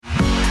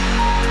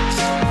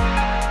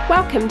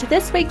Welcome to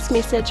this week's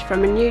message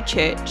from Renew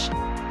Church.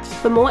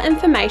 For more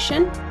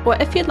information, or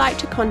if you'd like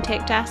to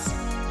contact us,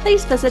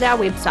 please visit our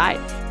website,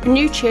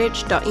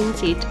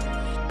 renewchurch.nz.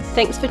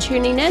 Thanks for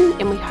tuning in,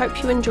 and we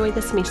hope you enjoy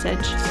this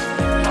message.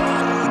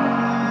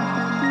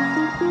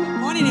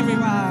 Morning,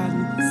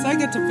 everyone. So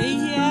good to be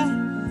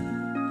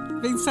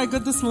here. Been so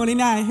good this morning,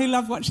 eh? Who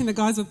loved watching the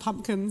guys with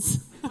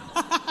pumpkins?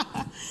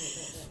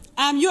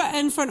 You're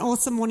in for an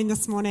awesome morning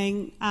this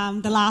morning.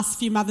 The last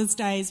few Mother's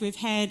Days, we've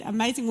had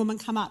amazing women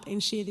come up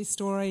and share their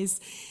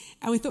stories.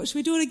 And we thought, should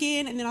we do it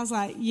again? And then I was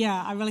like,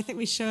 yeah, I really think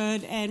we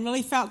should. And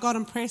really felt God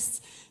impress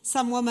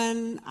some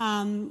women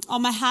on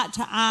my heart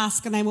to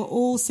ask, and they were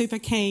all super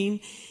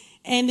keen.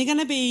 And they're going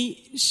to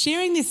be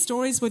sharing their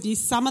stories with you.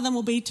 Some of them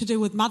will be to do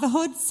with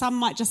motherhood. Some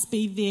might just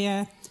be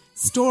their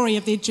story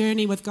of their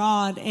journey with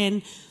God.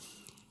 And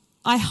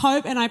I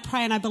hope and I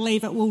pray and I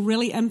believe it will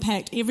really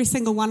impact every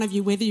single one of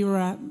you, whether you're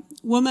a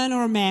woman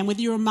or a man,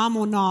 whether you're a mum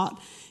or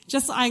not.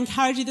 I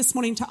encourage you this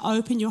morning to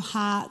open your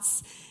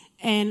hearts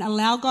and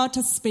allow God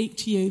to speak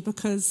to you,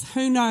 because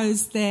who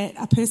knows that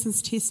a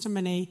person's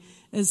testimony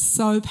is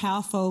so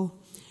powerful.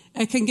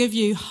 It can give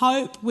you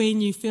hope when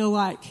you feel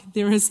like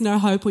there is no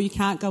hope or you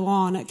can't go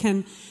on. It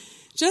can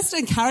just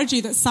encourage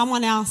you that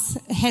someone else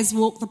has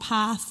walked the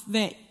path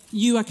that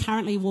you are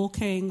currently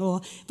walking,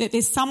 or that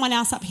there's someone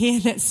else up here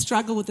that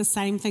struggled with the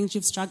same things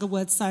you've struggled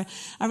with. So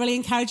I really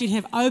encourage you to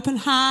have open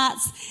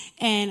hearts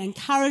and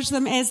encourage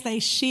them as they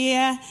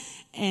share.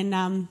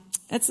 And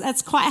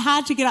it's quite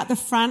hard to get up the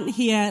front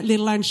here, let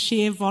alone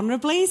share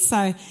vulnerably.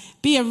 So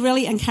be a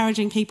really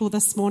encouraging people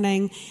this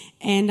morning.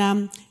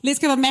 And let's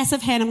give a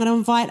massive hand. I'm going to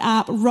invite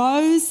up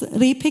Rose,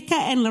 Rebecca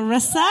and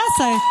Larissa.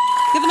 So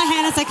give them a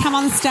hand as they come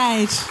on the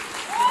stage.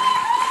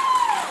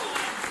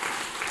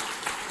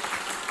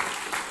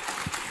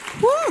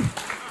 Woo!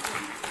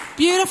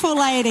 Beautiful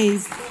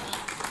ladies.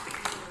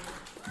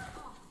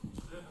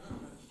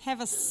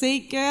 Have a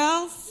seat,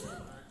 girls.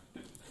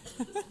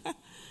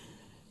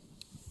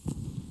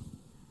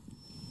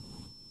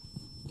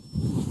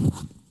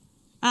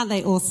 Aren't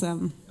they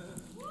awesome?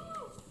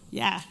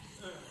 Yeah.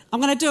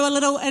 I'm going to do a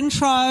little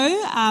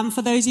intro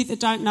for those of you that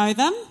don't know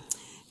them.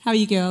 How are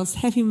you girls?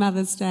 Happy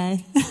Mother's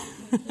Day.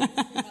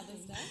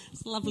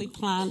 It's a lovely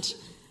plant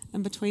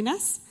in between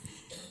us.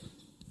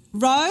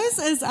 Rose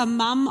is a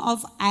mum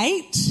of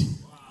 8.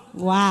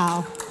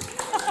 Wow.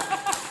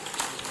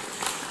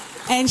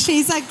 And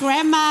she's a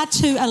grandma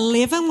to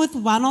 11 with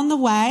one on the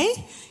way.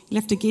 You'll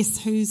have to guess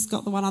who's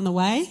got the one on the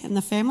way in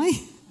the family.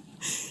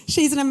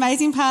 She's an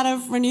amazing part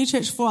of Renew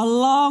Church for a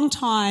long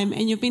time,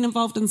 and you've been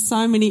involved in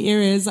so many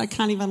areas. I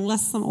can't even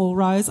list them all,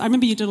 Rose. I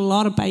remember you did a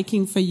lot of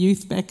baking for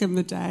youth back in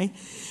the day.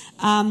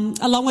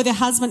 Along with her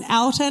husband,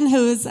 Elton,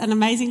 who is an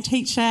amazing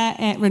teacher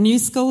at Renew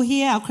School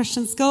here, our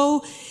Christian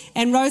school.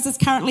 And Rose is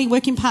currently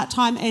working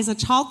part-time as a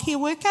childcare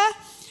worker.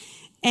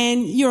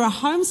 And you're a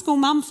homeschool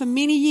mum for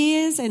many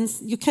years, and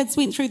your kids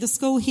went through the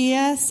school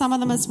here, some of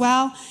them as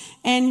well.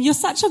 And you're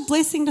such a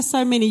blessing to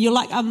so many. You're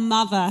like a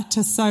mother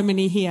to so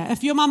many here.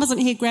 If your mum isn't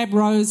here, grab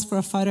Rose for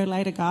a photo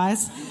later,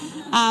 guys.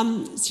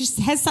 She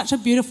has such a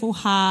beautiful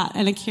heart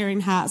and a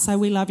caring heart, so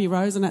we love you,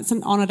 Rose, and it's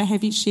an honour to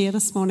have you share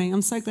this morning.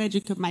 I'm so glad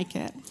you could make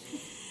it.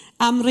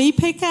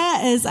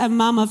 Rebecca is a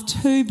mum of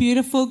 2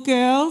 beautiful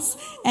girls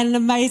and an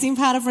amazing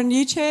part of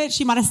Renew Church.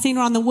 You might have seen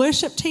her on the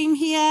worship team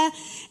here,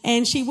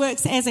 and she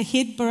works as a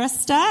head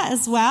barista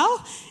as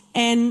well.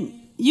 And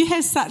you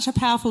have such a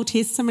powerful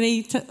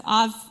testimony.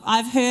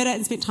 I've heard it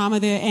and spent time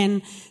with her,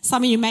 and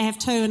some of you may have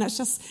too, and it's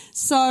just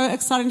so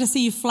exciting to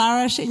see you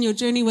flourish in your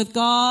journey with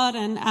God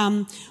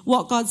and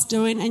what God's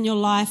doing in your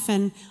life.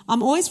 And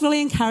I'm always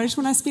really encouraged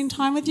when I spend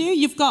time with you.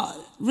 You've got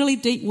really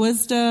deep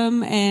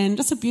wisdom and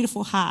just a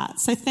beautiful heart.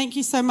 So thank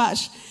you so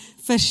much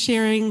for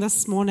sharing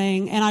this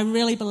morning. And I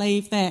really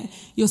believe that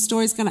your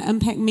story is going to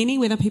impact many,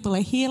 whether people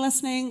are here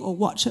listening or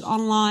watch it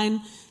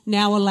online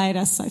now or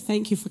later. So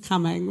thank you for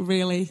coming.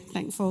 Really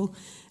thankful,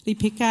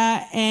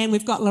 Rebecca. And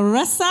we've got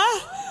Larissa,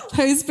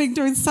 who's been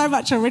doing so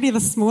much already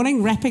this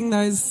morning, wrapping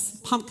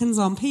those pumpkins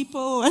on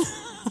people.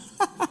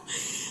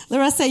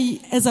 Larissa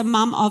is a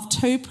mum of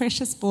 2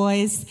 precious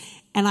boys,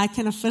 and I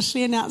can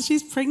officially announce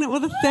she's pregnant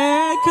with a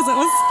 3rd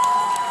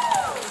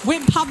because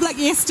went public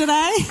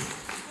yesterday.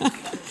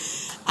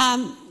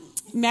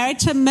 Married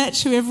to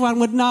Mitch, who everyone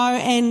would know,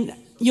 and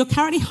you're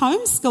currently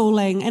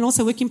homeschooling and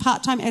also working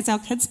part-time as our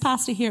kids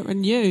pastor here at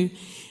Renew.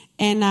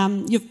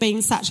 And you've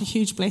been such a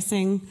huge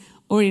blessing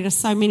already to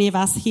so many of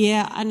us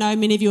here. I know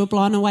many of you were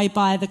blown away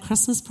by the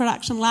Christmas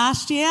production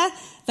last year.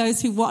 Those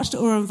who watched it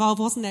or were involved,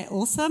 wasn't that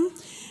awesome?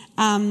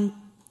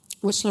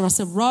 Which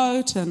Larissa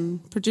wrote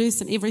and produced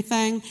and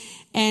everything.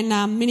 And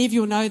many of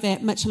you will know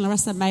that Mitch and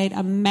Larissa made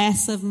a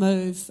massive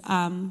move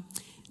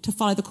to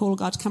follow the call of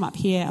God to come up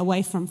here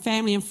away from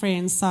family and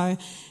friends. So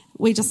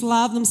we just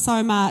love them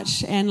so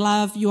much and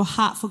love your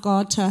heart for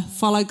God to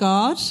follow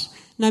God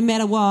no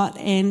matter what.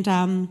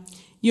 And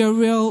you're a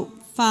real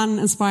fun,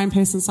 inspiring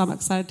person, so I'm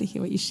excited to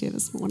hear what you share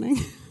this morning.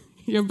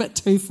 You're a bit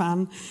too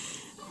fun.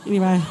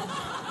 Anyway,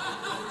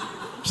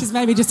 she's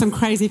maybe just some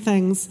crazy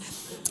things.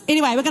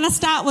 Anyway, we're going to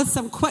start with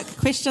some quick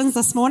questions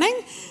this morning.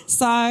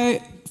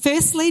 So,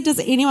 firstly, does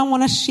anyone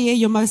want to share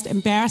your most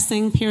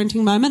embarrassing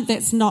parenting moment?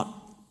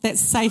 That's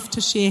safe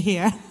to share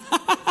here.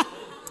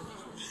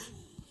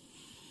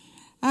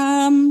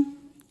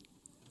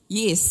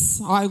 Yes,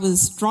 I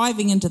was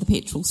driving into the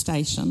petrol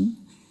station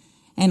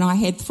and I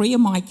had 3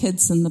 of my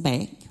kids in the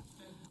back.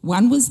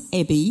 One was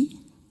Abby,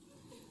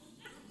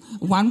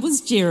 one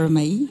was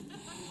Jeremy,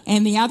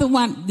 and the other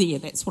one,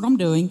 that's what I'm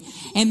doing,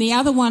 and the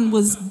other one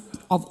was,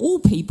 of all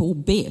people,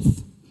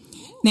 Beth.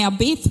 Now,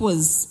 Beth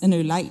was in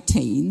her late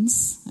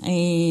teens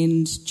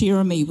and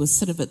Jeremy was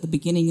sort of at the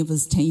beginning of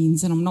his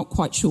teens, and I'm not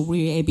quite sure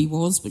where Abby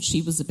was, but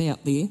she was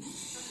about there.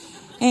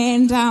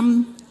 And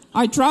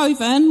I drove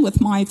in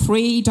with my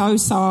 3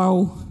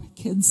 docile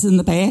kids in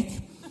the back,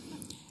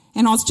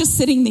 and I was just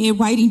sitting there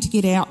waiting to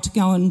get out to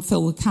go and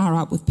fill the car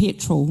up with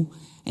petrol,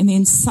 and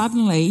then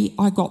suddenly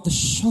I got the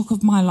shock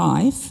of my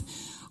life.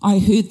 I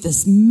heard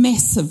this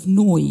massive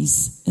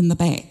noise in the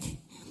back,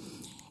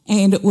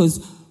 and it was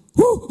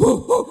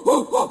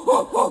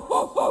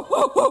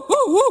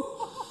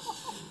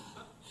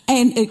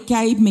and it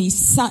gave me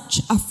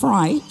such a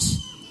fright.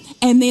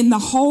 And then the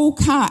whole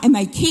car, and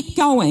they kept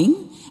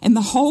going, and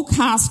the whole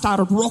car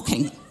started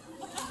rocking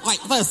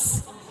like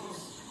this.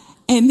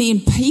 And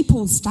then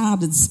people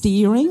started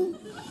staring.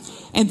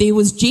 And there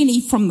was Jenny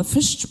from the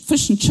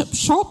fish and chip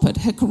shop at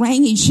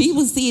Hikarangi. She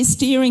was there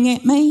staring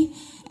at me.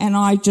 And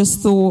I just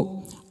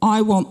thought,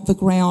 I want the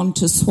ground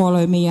to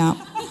swallow me up.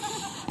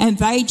 And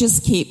they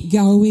just kept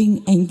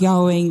going and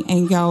going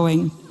and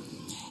going.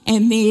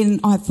 And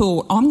then I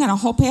thought, I'm going to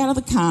hop out of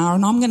the car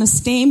and I'm going to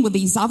stand with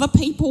these other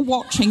people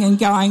watching and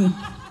going,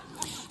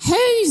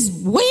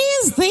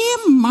 where's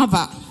their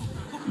mother?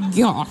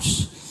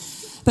 Gosh.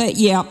 But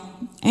yeah,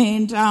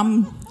 and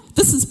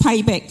this is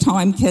payback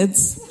time,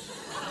 kids.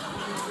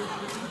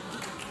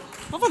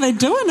 What were they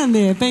doing in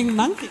there, being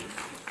monkeys?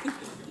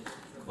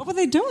 What were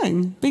they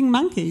doing, being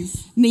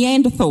monkeys?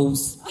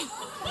 Neanderthals.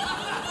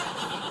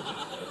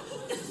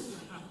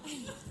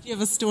 Do you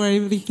have a story,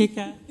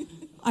 Rebecca?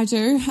 I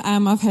do.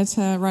 I've had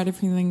to write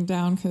everything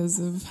down because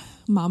of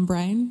mum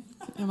brain.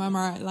 Am I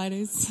right,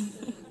 ladies?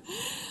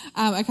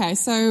 Okay,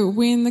 so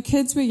when the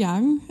kids were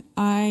young,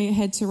 I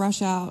had to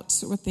rush out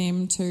with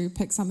them to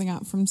pick something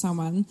up from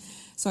someone.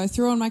 So I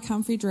threw on my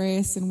comfy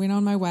dress and went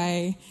on my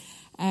way.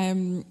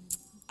 I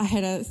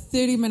had a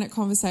 30-minute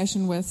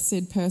conversation with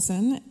said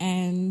person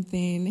and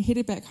then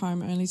headed back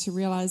home only to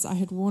realise I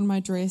had worn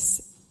my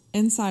dress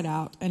inside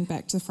out and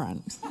back to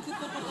front.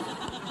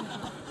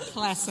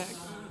 Classic.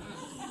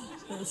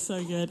 That's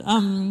so good.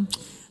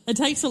 It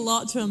takes a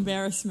lot to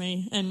embarrass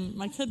me, and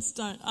my kids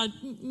don't.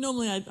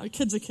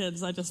 Kids are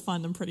kids. I just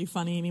find them pretty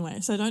funny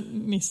anyway, so I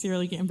don't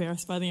necessarily get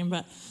embarrassed by them.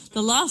 But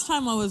the last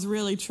time I was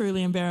really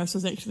truly embarrassed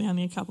was actually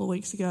only a couple of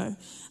weeks ago.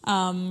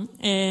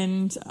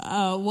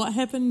 What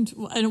happened?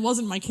 And it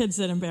wasn't my kids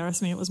that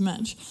embarrassed me; it was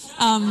Mitch.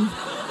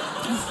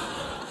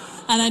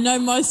 And I know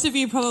most of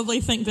you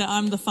probably think that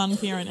I'm the fun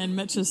parent and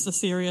Mitch is the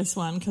serious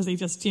one because he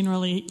just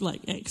generally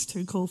acts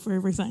too cool for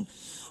everything.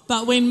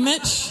 But when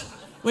Mitch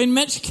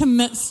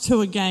commits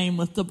to a game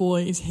with the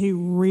boys, he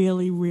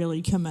really,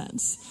 really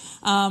commits.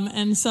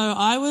 And so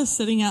I was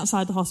sitting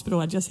outside the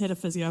hospital. I just had a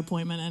physio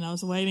appointment and I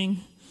was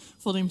waiting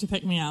for them to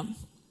pick me up.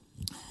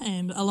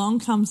 And along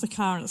comes the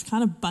car and it's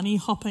kind of bunny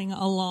hopping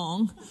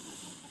along.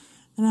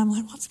 And I'm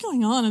like, what's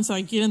going on? And so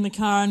I get in the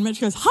car and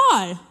Mitch goes,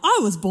 hi, I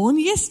was born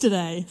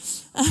yesterday.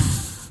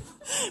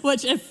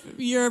 Which, if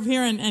you're a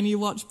parent and you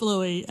watch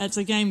Bluey, it's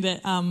a game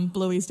that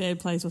Bluey's dad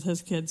plays with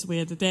his kids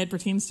where the dad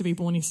pretends to be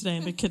born yesterday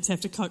and the kids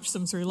have to coach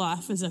them through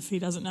life as if he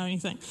doesn't know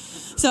anything.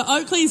 So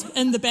Oakley's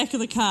in the back of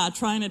the car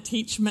trying to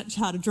teach Mitch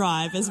how to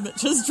drive as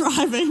Mitch is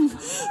driving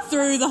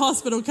through the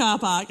hospital car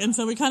park. And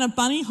so we're kind of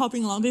bunny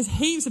hopping along. There's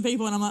heaps of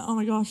people and I'm like, oh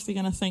my gosh, they're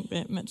going to think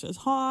that Mitch is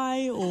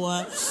high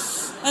or...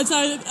 And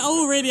so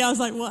already I was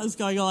like, what is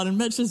going on? And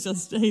Mitch is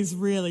he's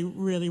really,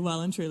 really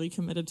well and truly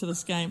committed to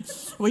this game.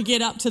 We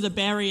get up to the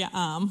barrier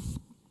arm,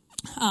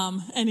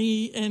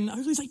 and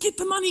Oakley's like, get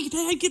the money,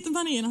 Dad, get the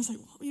money. And I was like,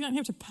 well, you don't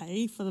have to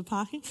pay for the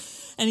parking.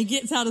 And he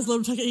gets out his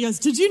little ticket. He goes,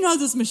 did you know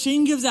this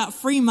machine gives out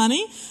free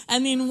money?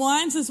 And then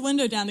winds his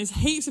window down. There's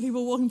heaps of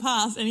people walking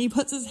past, and he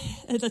puts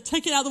the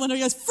ticket out the window.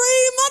 He goes,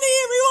 free money,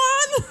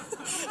 everyone!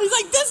 He's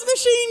like, this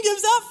machine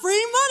gives out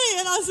free money.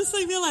 And I was just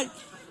sitting there like,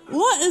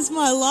 what is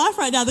my life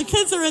right now? The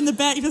kids are in the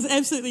back just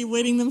absolutely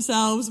wetting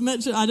themselves.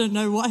 Mitch, I don't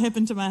know what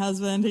happened to my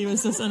husband. He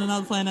was just in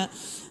another planet.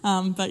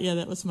 But yeah,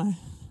 that was my...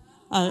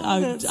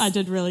 I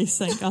did really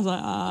think. I was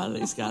like,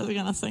 these guys are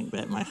going to think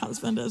that my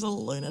husband is a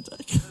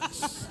lunatic.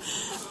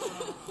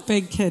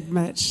 Big kid,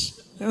 Mitch.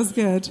 That was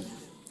good.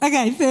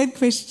 Okay,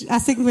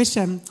 second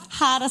question.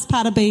 Hardest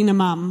part of being a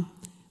mum.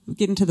 We'll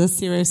get into the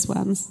serious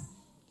ones.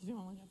 Do you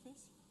want to go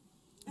first?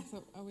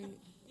 So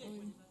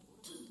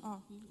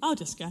I'll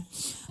just go.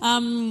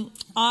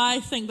 I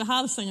think the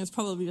hardest thing is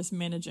probably just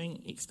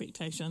managing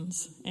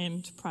expectations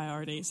and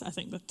priorities. I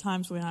think the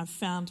times when I've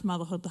found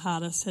motherhood the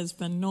hardest has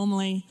been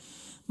normally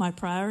my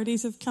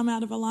priorities have come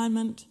out of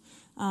alignment.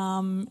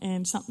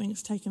 and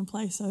something's taken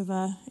place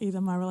over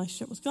either my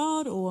relationship with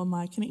God or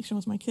my connection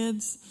with my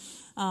kids,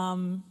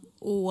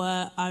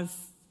 or I've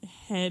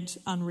had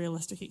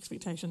unrealistic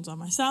expectations on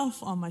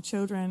myself, on my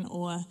children,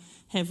 or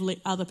have let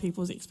other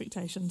people's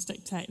expectations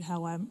dictate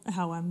how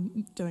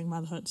I'm doing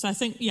motherhood. So I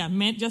think,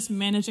 just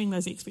managing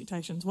those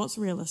expectations. What's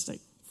realistic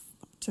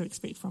to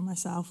expect from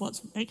myself?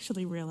 What's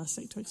actually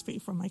realistic to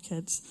expect from my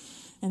kids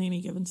in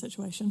any given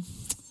situation?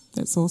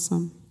 That's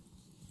awesome.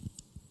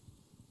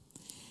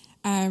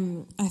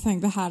 I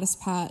think the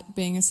hardest part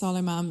being a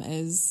solo mum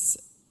is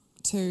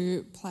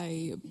to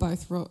play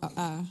both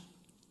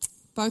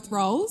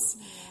roles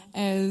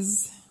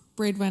as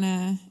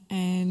breadwinner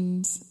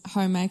and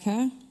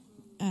homemaker,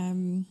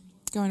 going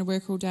to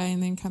work all day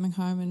and then coming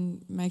home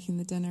and making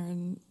the dinner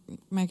and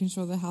making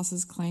sure the house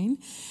is clean.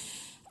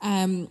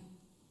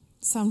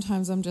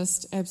 Sometimes I'm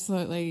just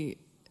absolutely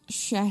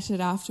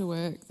shattered after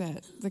work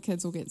that the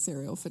kids will get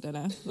cereal for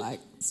dinner, like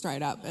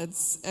straight up.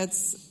 It's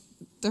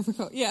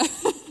difficult, yeah.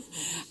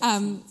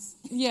 So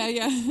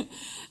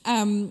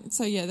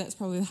that's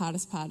probably the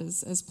hardest part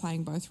is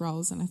playing both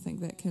roles, and I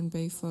think that can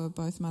be for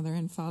both mother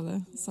and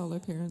father, solo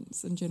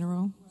parents in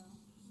general.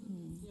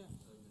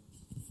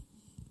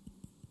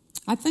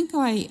 I think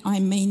I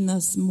mean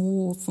this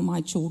more for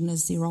my children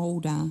as they're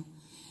older.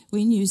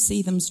 When you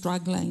see them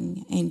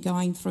struggling and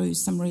going through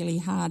some really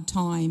hard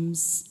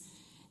times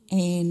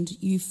and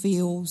you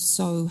feel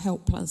so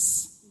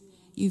helpless,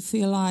 you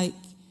feel like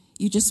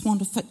you just want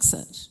to fix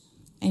it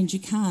and you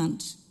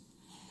can't.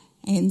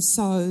 And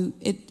so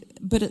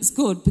but it's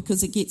good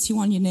because it gets you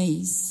on your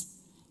knees,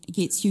 it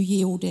gets you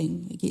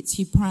yielding, it gets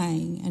you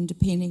praying and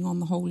depending on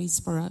the Holy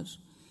Spirit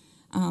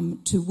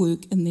to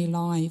work in their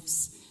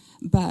lives.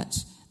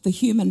 But the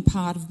human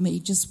part of me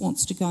just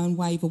wants to go and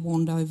wave a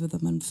wand over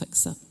them and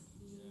fix it.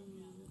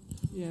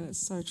 Yeah, that's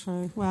so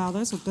true. Wow,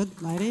 those were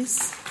good,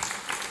 ladies.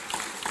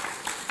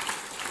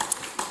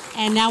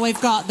 And now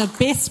we've got the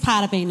best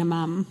part of being a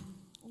mum.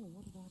 Oh,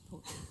 what did I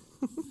put?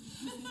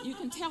 You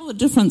can tell the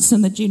difference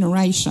in the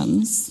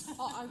generations.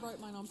 Oh, I wrote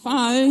mine on paper.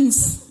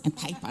 Phones and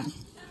paper.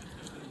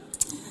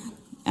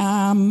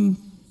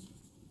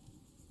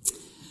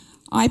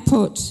 I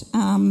put,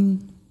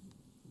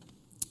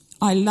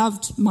 I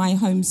loved my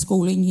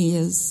homeschooling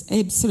years,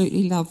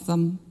 absolutely loved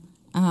them.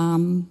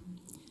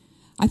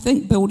 I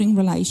think building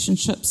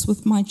relationships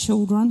with my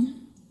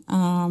children,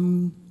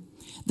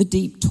 the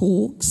deep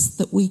talks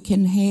that we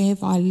can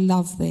have, I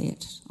love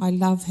that. I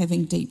love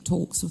having deep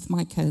talks with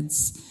my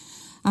kids.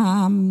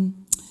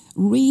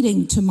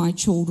 Reading to my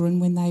children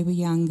when they were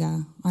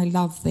younger, I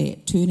love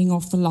that. Turning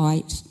off the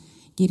light,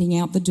 getting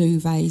out the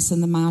duvets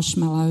and the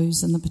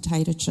marshmallows and the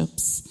potato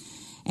chips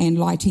and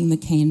lighting the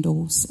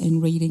candles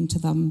and reading to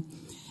them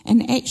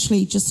and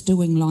actually just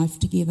doing life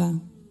together.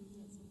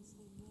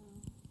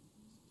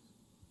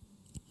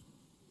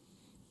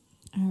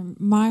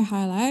 My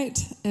highlight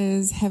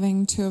is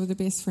having two of the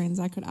best friends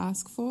I could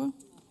ask for.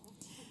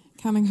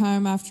 Coming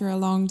home after a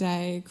long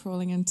day,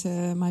 crawling into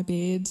my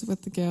bed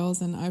with the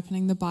girls and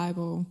opening the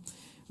Bible,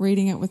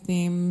 reading it with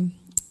them,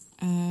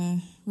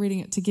 reading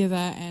it together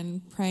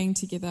and praying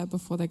together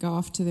before they go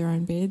off to their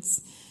own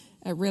beds.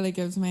 It really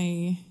gives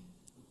me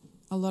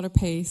a lot of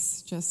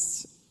peace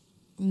just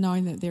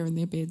knowing that they're in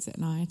their beds at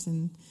night,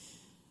 and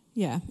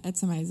yeah,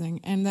 it's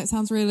amazing. And that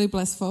sounds really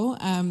blissful.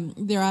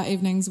 There are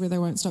evenings where they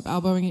won't stop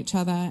elbowing each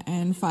other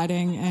and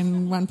fighting,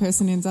 and one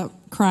person ends up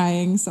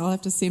crying, so I'll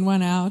have to send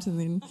one out and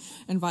then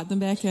invite them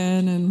back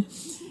in and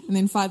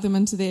then fight them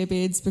into their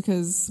beds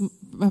because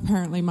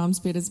apparently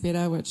mum's bed is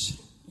better, which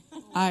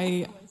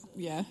it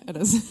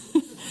is.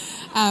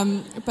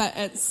 But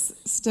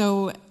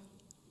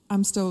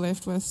I'm still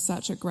left with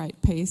such a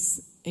great peace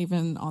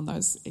even on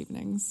those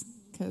evenings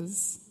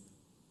because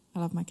I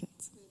love my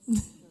kids.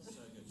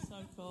 So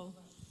cool.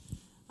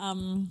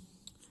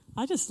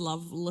 I just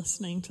love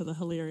listening to the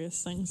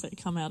hilarious things that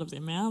come out of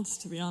their mouths,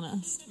 to be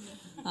honest.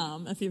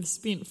 If you've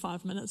spent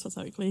 5 minutes with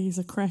Oakley, he's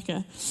a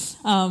cracker.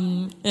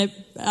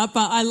 But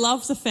I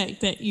love the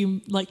fact that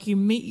you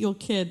meet your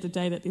kid the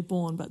day that they're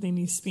born, but then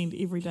you spend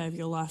every day of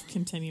your life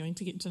continuing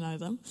to get to know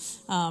them,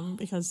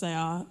 because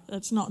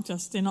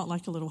they're not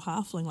like a little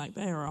halfling, like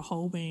they are a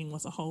whole being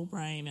with a whole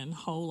brain and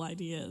whole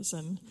ideas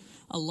and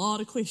a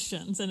lot of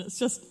questions. And it's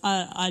just,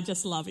 I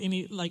just love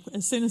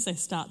as soon as they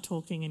start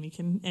talking and you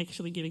can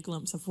actually get a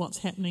glimpse of what's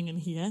happening in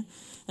here,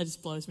 it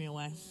just blows me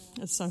away.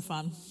 It's so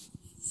fun.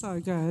 So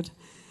good.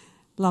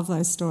 Love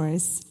those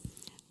stories.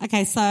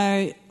 Okay,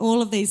 so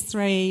all of these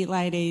three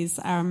ladies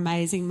are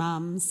amazing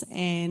mums,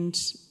 and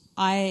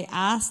I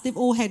asked, they've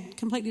all had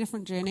completely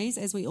different journeys,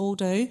 as we all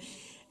do,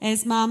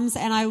 as mums,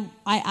 and I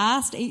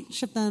asked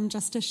each of them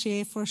just to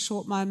share for a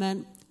short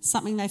moment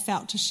something they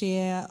felt to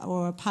share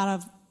or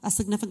a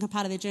significant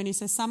part of their journey.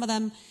 So some of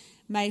them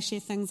may share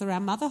things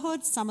around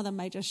motherhood, some of them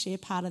may just share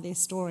part of their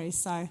story.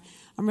 So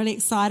I'm really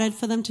excited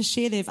for them to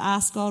share. They've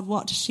asked God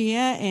what to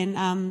share, and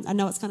I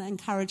know it's going to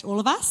encourage all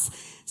of us.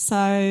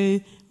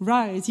 So,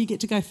 Rose, you get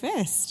to go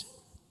first.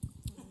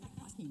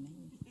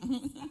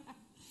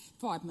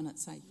 5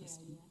 minutes,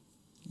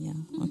 Yeah,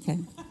 okay.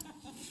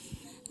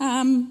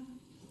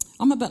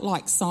 I'm a bit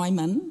like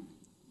Simon.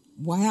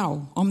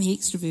 Wow, I'm the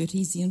extrovert,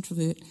 he's the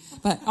introvert.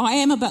 But I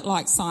am a bit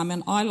like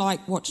Simon. I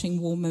like watching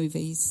war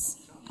movies.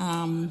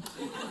 I'm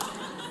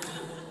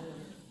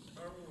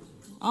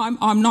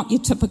not your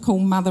typical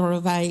mother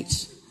of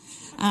 8.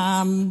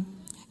 And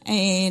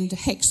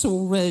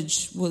Hacksaw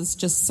Ridge was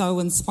just so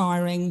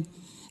inspiring.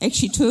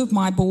 Actually, 2 of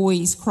my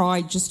boys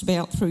cried just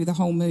about through the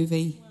whole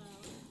movie,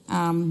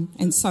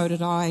 and so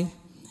did I.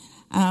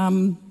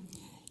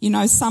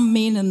 Some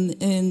men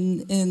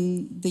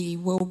in the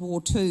World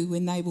War II,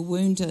 when they were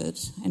wounded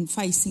and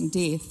facing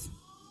death,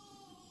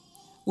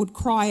 would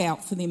cry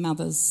out for their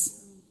mothers.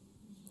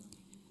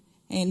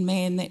 And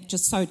man, that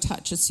just so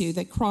touches you.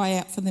 They cry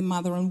out for their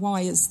mother, and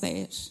why is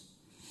that?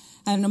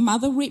 And a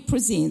mother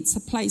represents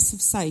a place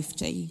of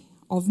safety,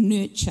 of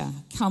nurture,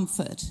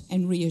 comfort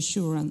and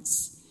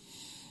reassurance.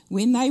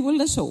 When they were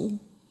little,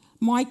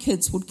 my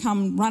kids would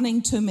come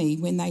running to me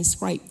when they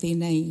scraped their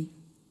knee.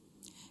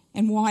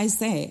 And why is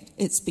that?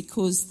 It's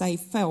because they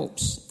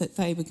felt that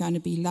they were going to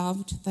be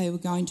loved, they were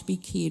going to be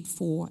cared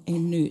for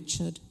and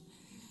nurtured.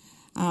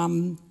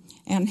 And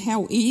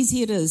how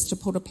easy it is to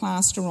put a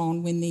plaster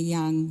on when they're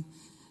young,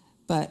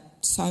 but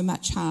so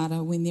much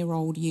harder when they're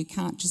older. You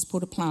can't just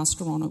put a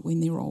plaster on it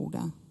when they're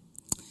older.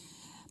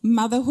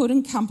 Motherhood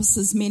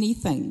encompasses many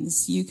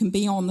things. You can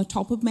be on the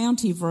top of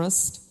Mount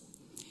Everest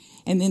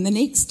and then the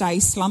next day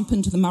slump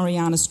into the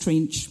Marianas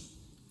Trench.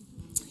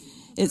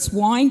 It's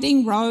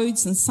winding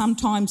roads and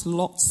sometimes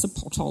lots of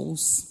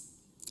potholes.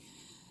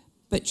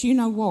 But you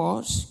know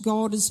what?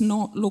 God is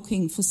not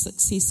looking for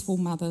successful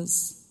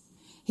mothers.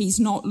 He's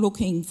not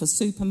looking for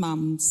super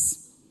mums.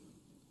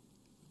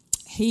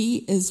 He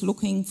is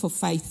looking for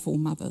faithful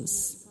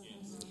mothers.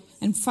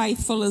 And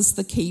faithful is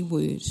the key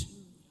word.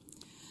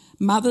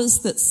 Mothers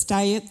that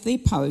stay at their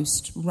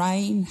post,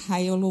 rain,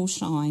 hail or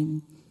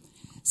shine.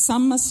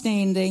 Some are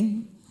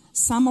standing,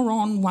 some are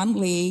on one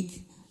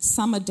leg,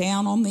 some are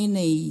down on their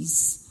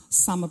knees,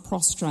 some are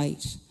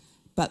prostrate,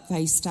 but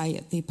they stay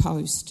at their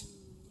post.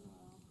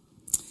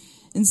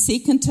 And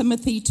 2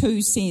 Timothy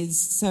 2 says,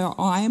 "So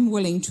I am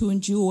willing to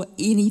endure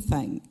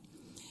anything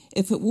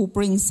if it will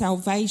bring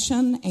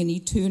salvation and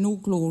eternal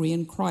glory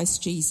in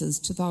Christ Jesus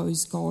to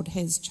those God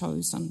has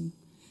chosen."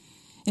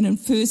 And in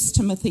 1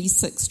 Timothy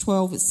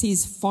 6:12 it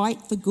says,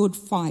 "Fight the good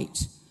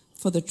fight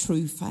for the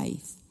true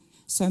faith."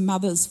 So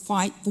mothers,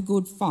 fight the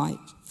good fight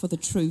for the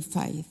true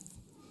faith.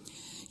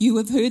 You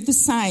have heard the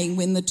saying,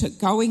 when the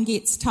going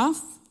gets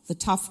tough, the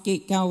tough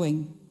get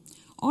going.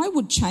 I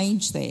would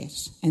change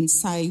that and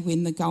say,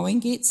 when the going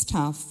gets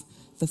tough,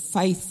 the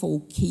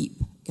faithful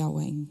keep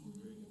going.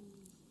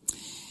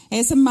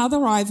 As a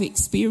mother, I've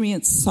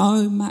experienced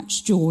so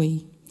much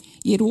joy,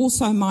 yet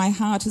also my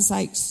heart has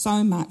ached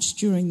so much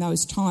during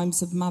those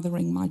times of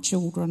mothering my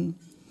children.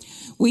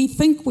 We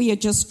think we are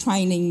just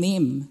training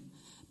them,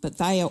 but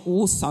they are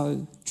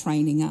also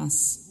training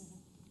us.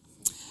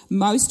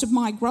 Most of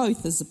my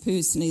growth as a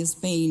person has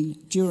been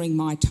during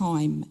my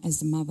time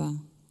as a mother.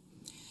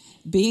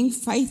 Being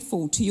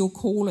faithful to your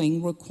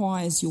calling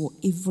requires your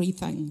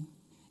everything,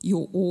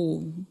 your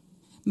all.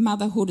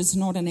 Motherhood is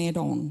not an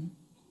add-on.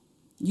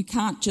 You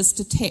can't just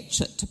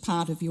attach it to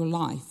part of your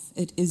life.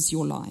 It is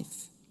your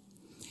life.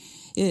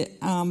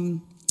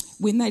 When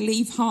they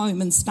leave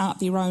home and start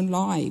their own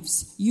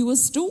lives, you are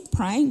still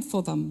praying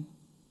for them,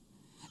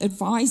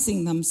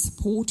 advising them,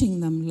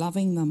 supporting them,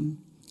 loving them.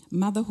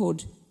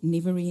 Motherhood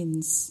never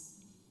ends.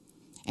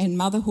 And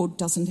motherhood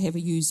doesn't have a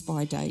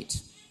use-by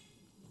date.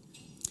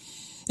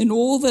 In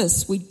all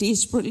this, we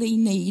desperately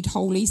need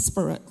Holy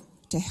Spirit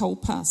to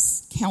help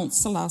us,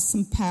 counsel us,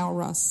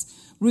 empower us,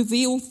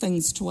 reveal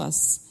things to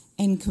us,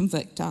 and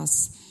convict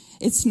us.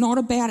 It's not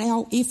about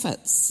our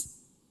efforts,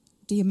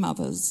 dear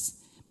mothers,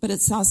 but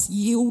it's us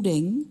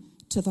yielding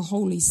to the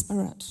Holy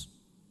Spirit.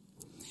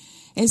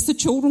 As the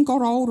children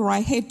got older, I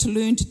had to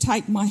learn to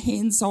take my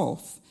hands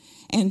off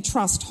and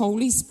trust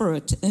Holy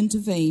Spirit to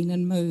intervene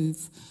and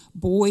move.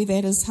 Boy,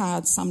 that is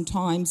hard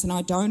sometimes, and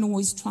I don't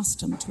always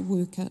trust him to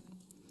work it.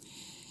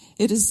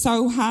 It is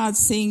so hard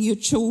seeing your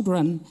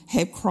children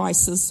have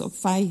crisis of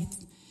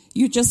faith.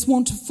 You just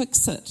want to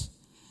fix it.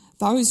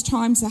 Those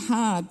times are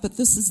hard, but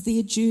this is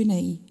their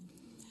journey.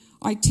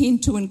 I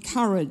tend to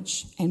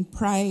encourage and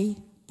pray,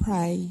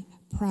 pray,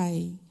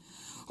 pray.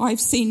 I've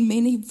seen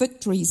many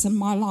victories in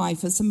my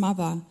life as a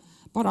mother,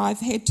 but I've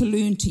had to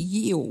learn to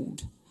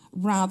yield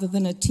rather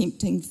than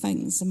attempting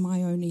things in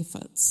my own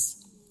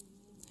efforts.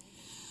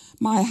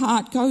 My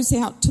heart goes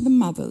out to the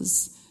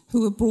mothers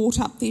who have brought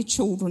up their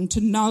children to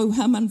know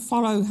him and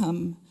follow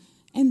him,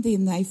 and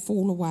then they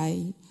fall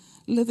away,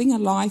 living a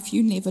life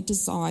you never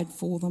desired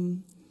for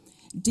them.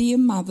 Dear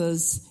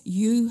mothers,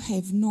 you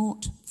have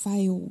not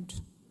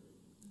failed.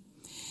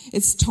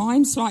 It's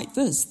times like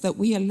this that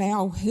we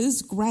allow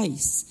his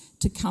grace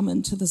to come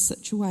into the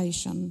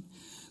situation.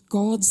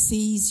 God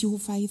sees your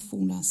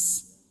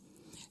faithfulness.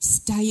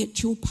 Stay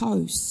at your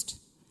post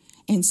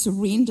and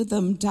surrender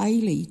them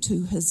daily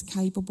to his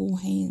capable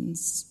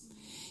hands.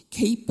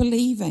 Keep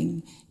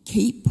believing,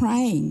 keep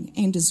praying,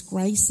 and his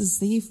grace is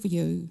there for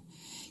you.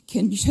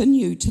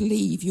 Continue to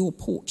leave your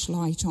porch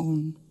light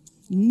on.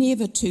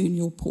 Never turn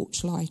your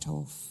porch light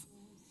off.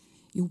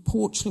 Your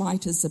porch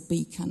light is a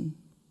beacon.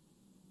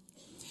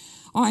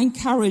 I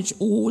encourage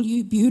all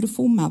you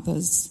beautiful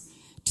mothers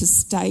to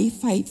stay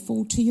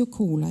faithful to your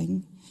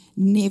calling.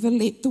 Never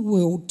let the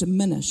world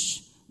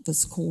diminish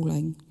this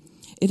calling.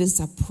 It is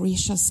a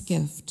precious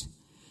gift.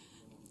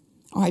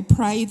 I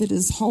pray that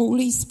His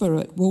Holy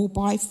Spirit will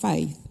by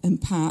faith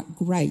impart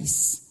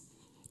grace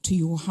to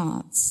your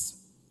hearts.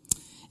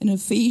 In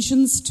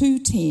Ephesians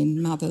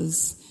 2:10,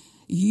 mothers,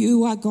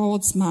 you are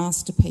God's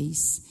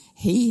masterpiece.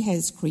 He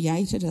has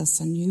created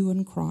us anew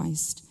in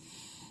Christ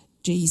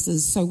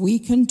Jesus so we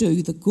can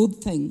do the good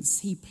things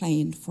He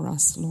planned for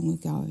us long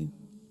ago.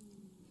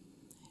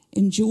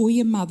 Enjoy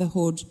your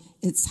motherhood.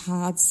 It's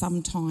hard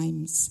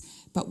sometimes,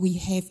 but we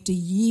have to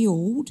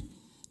yield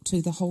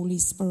to the Holy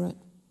Spirit.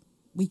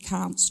 We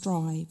can't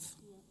strive.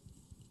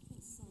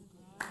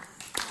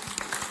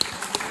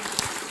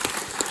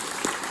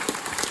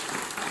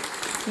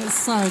 That's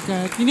so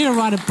good. You need to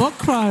write a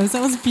book, Rose.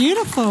 That was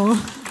beautiful.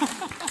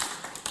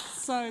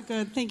 So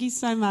good. Thank you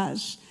so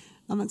much.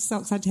 I'm so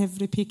excited to have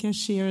Rebecca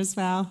share as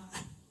well.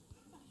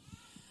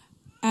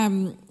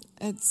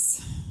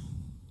 It's,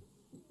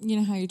 you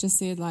know how you just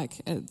said,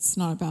 like, it's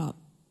not about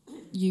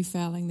you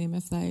failing them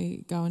if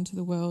they go into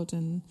the world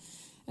and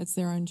it's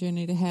their own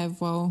journey to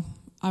have. Well,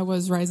 I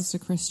was raised as a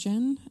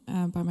Christian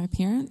by my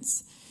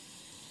parents.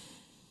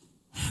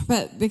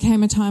 But there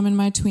came a time in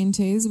my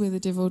 20s where the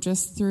devil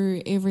just threw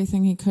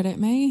everything he could at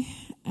me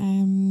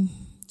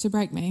to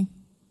break me.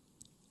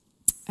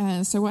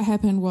 So what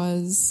happened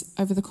was,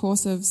 over the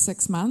course of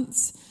 6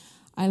 months,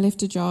 I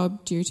left a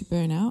job due to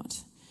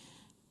burnout.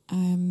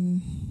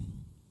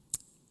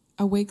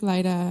 A week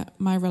later,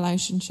 my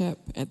relationship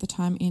at the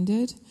time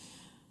ended.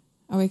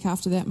 A week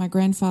after that, my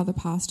grandfather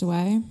passed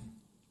away.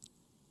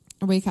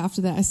 A week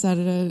after that, I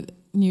started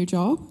a new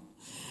job.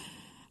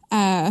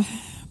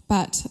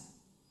 But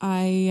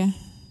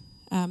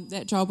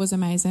that job was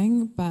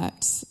amazing,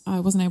 but I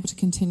wasn't able to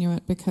continue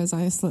it because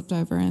I slipped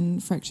over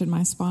and fractured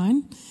my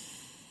spine.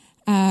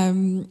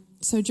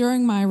 So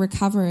during my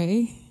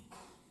recovery,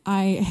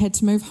 I had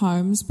to move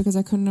homes because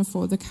I couldn't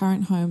afford the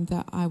current home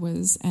that I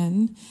was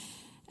in.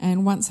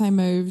 And once I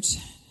moved,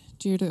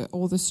 due to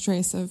all the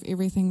stress of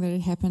everything that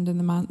had happened in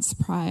the months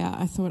prior,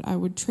 I thought I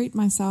would treat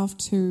myself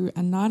to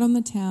a night on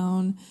the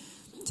town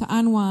to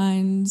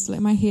unwind,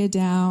 let my hair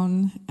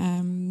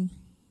down,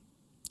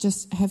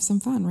 just have some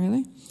fun,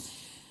 really.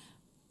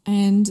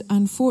 And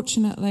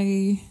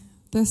unfortunately,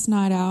 this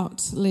night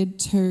out led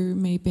to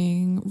me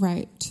being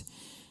raped.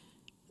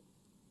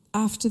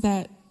 After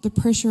that, the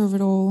pressure of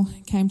it all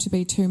came to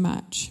be too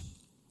much.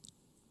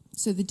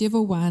 So the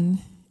devil won,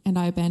 and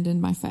I abandoned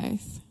my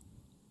faith.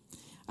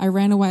 I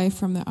ran away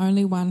from the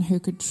only one who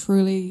could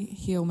truly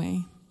heal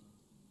me.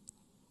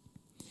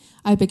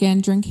 I began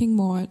drinking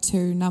more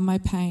to numb my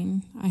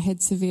pain. I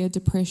had severe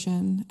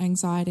depression,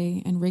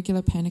 anxiety, and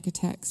regular panic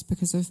attacks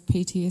because of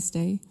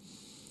PTSD.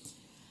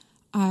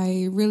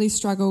 I really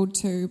struggled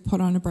to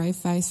put on a brave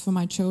face for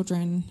my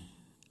children,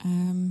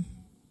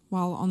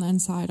 while on the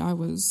inside I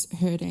was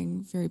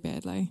hurting very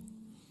badly.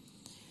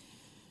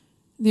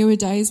 There were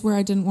days where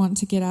I didn't want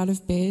to get out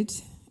of bed,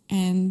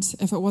 and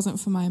if it wasn't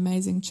for my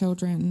amazing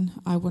children,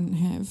 I wouldn't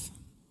have.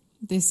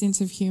 Their sense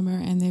of humour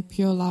and their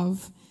pure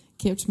love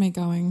kept me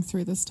going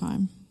through this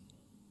time.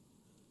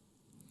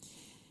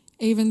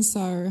 Even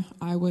so,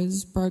 I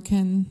was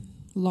broken,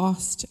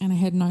 lost, and I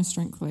had no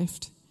strength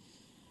left.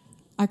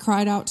 I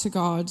cried out to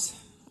God.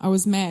 I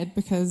was mad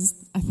because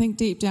I think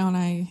deep down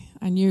I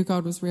knew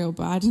God was real,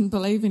 but I didn't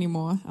believe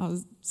anymore.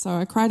 So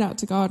I cried out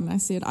to God and I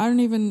said, I don't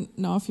even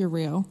know if you're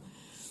real.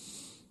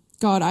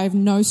 God, I have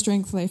no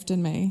strength left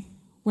in me.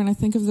 When I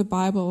think of the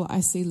Bible, I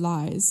see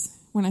lies.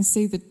 When I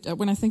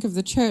think of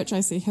the church,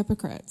 I see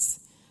hypocrites.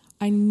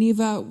 I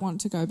never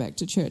want to go back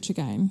to church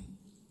again.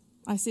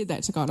 I said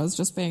that to God. I was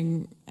just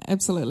being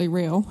absolutely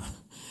real.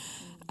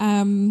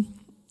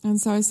 And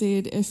so I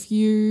said, if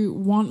you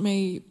want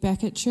me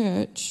back at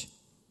church,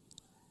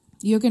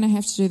 you're going to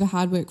have to do the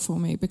hard work for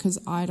me because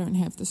I don't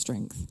have the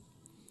strength.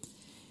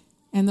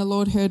 And the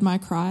Lord heard my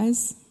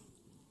cries.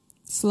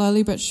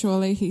 Slowly but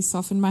surely, He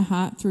softened my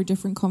heart through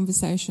different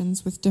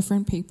conversations with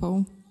different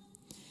people.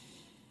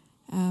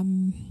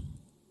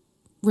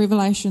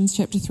 Revelations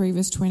chapter 3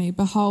 verse 20,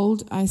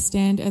 behold, I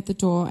stand at the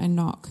door and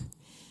knock.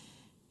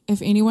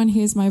 If anyone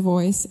hears my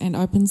voice and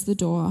opens the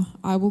door,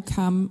 I will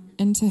come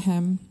into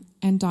him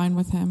and dine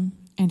with him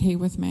and he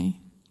with me.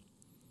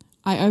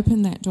 I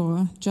opened that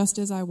door just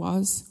as I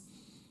was,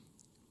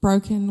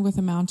 broken with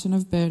a mountain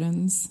of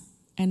burdens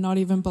and not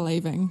even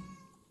believing.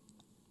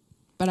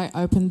 But I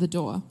opened the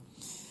door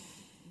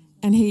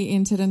and He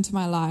entered into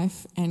my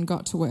life and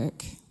got to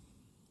work.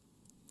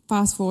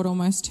 Fast forward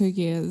almost 2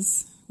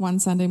 years. One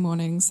Sunday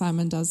morning,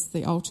 Simon does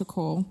the altar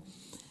call,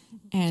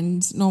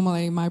 and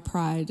normally my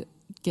pride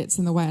gets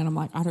in the way, and I'm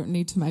like, I don't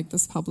need to make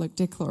this public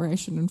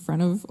declaration in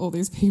front of all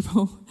these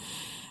people.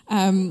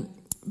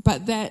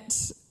 But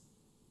that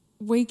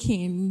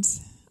weekend,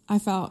 I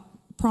felt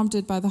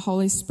prompted by the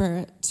Holy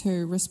Spirit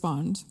to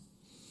respond.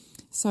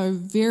 So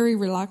very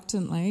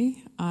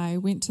reluctantly, I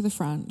went to the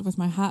front with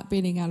my heart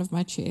beating out of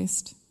my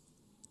chest.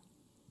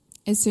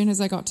 As soon as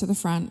I got to the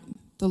front,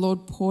 the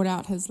Lord poured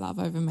out his love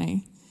over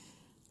me.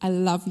 I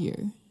love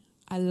you.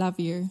 I love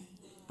you.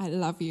 I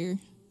love you.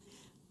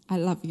 I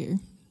love you.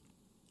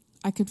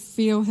 I could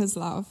feel his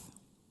love.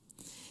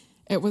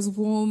 It was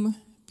warm,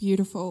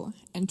 beautiful,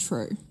 and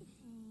true.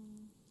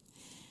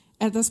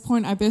 At this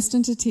point, I burst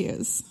into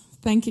tears,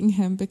 thanking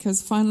him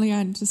because finally I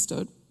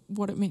understood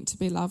what it meant to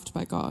be loved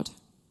by God.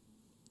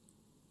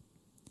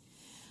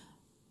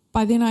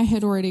 By then, I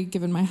had already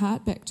given my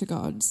heart back to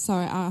God, so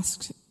I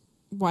asked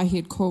why he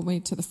had called me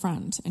to the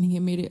front, and he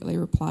immediately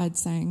replied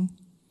saying,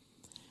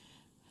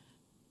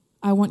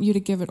 I want you to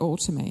give it all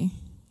to me.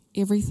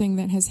 Everything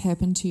that has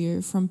happened to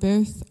you from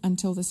birth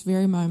until this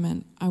very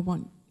moment, I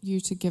want you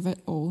to give it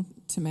all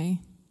to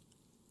me.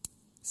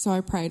 So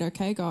I prayed,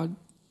 okay, God,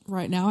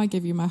 right now I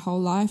give you my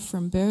whole life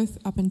from birth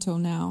up until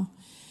now.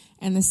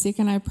 And the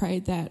second I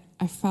prayed that,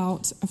 I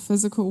felt a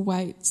physical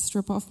weight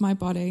strip off my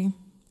body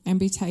and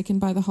be taken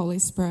by the Holy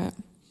Spirit.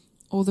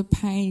 All the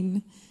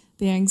pain,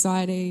 the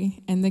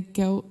anxiety, and the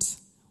guilt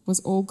was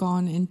all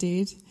gone and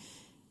dead.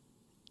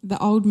 The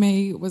old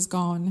me was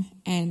gone,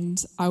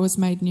 and I was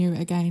made new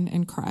again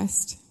in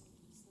Christ.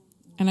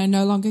 And I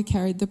no longer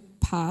carried the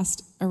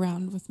past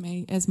around with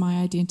me as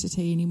my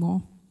identity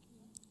anymore.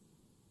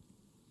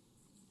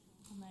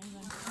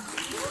 Amazing.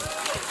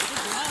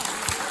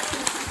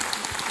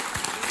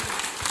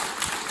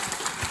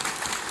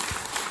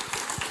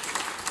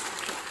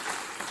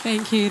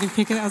 Thank you,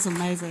 Rebecca. That was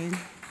amazing.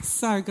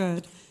 So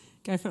good.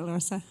 Go for it,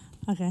 Larissa.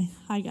 Okay,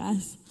 hi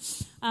guys.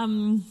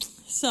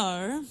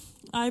 So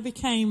I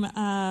became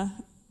a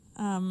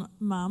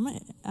mum.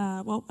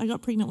 I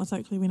got pregnant with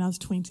Oakley when I was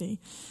 20.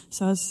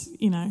 So I was,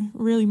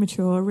 really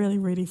mature, really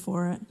ready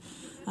for it.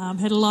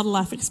 Had a lot of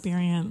life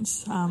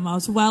experience. I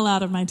was well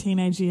out of my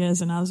teenage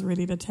years and I was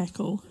ready to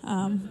tackle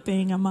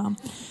being a mum.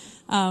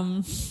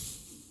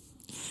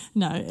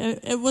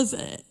 It was,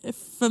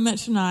 for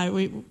Mitch and I,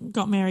 we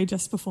got married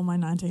just before my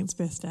 19th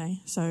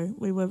birthday. So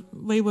we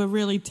were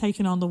really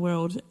taking on the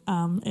world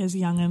as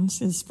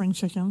young'uns, as spring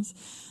chickens.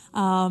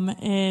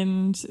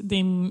 And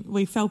then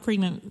we fell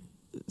pregnant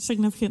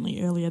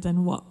significantly earlier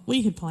than what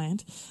we had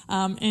planned.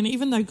 And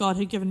even though God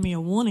had given me a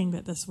warning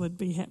that this would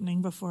be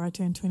happening before I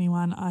turned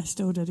 21, I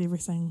still did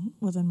everything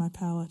within my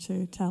power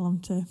to tell him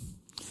to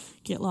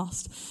get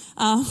lost.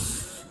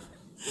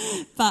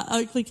 But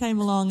Oakley came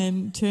along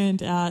and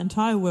turned our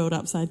entire world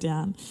upside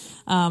down,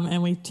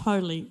 and we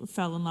totally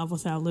fell in love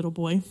with our little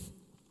boy.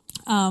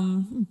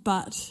 And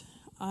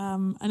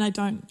I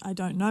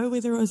don't know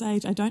whether it was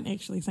age. I don't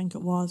actually think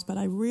it was, but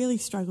I really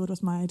struggled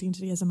with my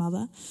identity as a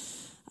mother.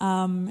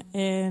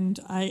 And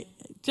I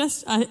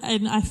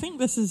think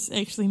this is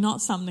actually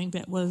not something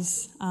that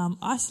was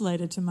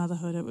isolated to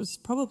motherhood. It was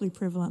probably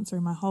prevalent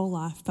through my whole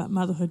life, but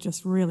motherhood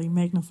just really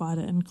magnified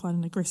it in quite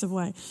an aggressive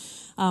way.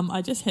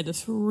 I just had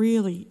this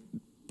really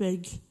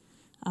big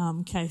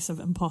case of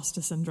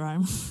imposter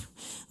syndrome.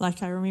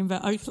 Like I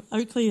remember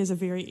Oakley is a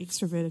very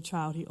extroverted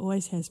child. He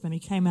always has been. He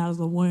came out of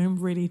the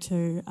womb ready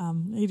to,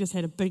 he just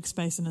had a big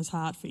space in his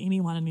heart for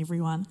anyone and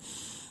everyone.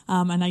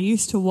 And I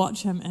used to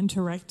watch him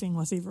interacting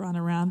with everyone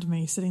around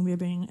me, sitting there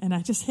and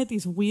I just had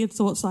these weird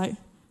thoughts like,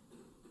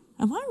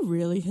 am I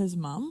really his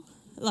mum?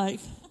 Like,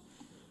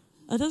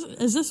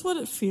 is this what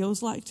it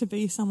feels like to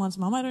be someone's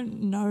mum? I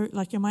don't know.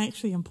 Like, am I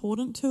actually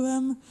important to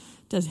him?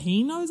 Does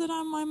he know that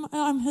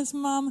I'm his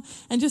mum?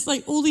 And just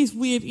like all these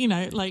weird,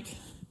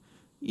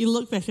 you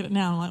look back at it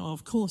now and I'm like, well,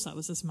 of course I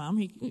was his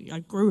mum. I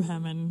grew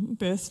him and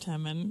birthed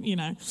him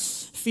and,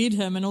 fed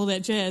him and all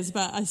that jazz.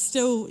 But I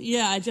still,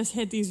 I just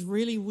had these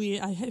really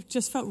weird,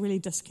 just felt really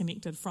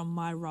disconnected from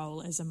my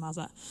role as a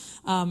mother,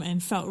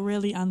 and felt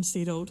really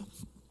unsettled.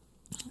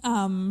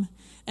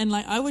 And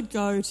I would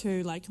go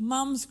to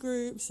mums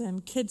groups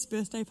and kids'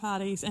 birthday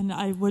parties, and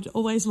I would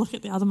always look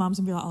at the other mums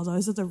and be like, oh,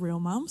 those are the real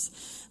mums.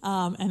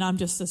 And I'm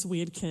just this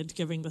weird kid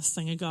giving this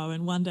thing a go.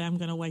 And one day I'm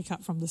going to wake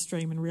up from this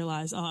dream and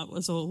realize, oh, it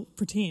was all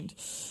pretend.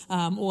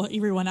 Or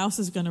everyone else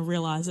is going to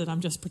realize that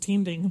I'm just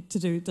pretending to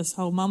do this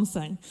whole mum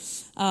thing.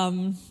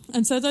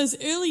 And so those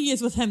early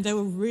years with him, they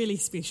were really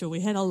special.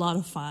 We had a lot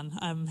of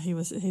fun.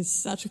 He's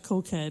such a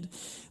cool kid.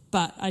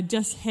 But I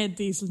just had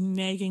these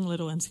nagging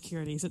little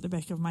insecurities at the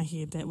back of my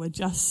head that were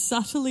just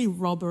subtly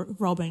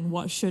robbing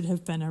what should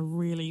have been a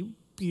really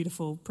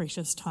beautiful,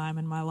 precious time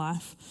in my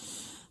life.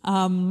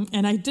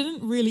 And I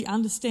didn't really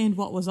understand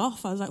what was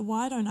off. I was like,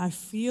 why don't I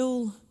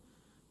feel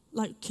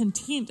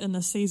content in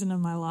this season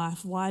of my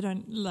life? Why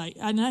don't,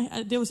 I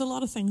know there was a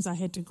lot of things I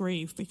had to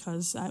grieve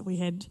because we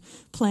had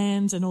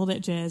plans and all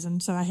that jazz.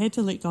 And so I had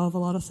to let go of a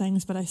lot of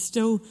things, but I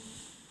still,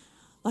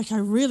 I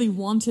really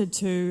wanted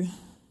to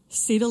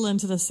settle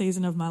into the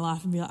season of my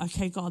life and be like,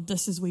 okay, God,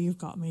 this is where you've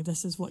got me.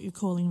 This is what you're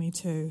calling me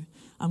to.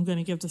 I'm going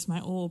to give this my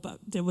all. But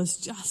there was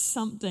just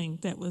something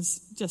that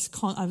was just,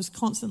 I was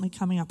constantly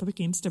coming up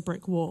against a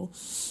brick wall.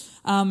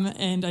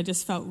 And I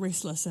just felt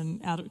restless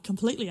and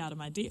completely out of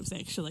my depth,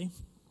 actually.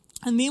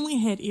 And then we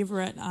had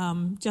Everett,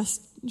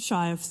 just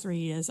shy of 3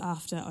 years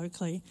after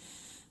Oakley.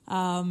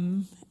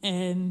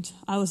 And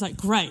I was like,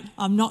 great,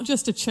 I'm not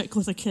just a chick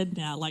with a kid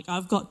now. Like,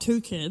 I've got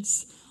 2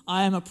 kids.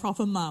 I am a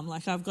proper mum.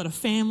 Like, I've got a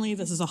family.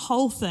 This is a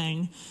whole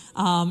thing.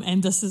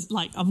 And this is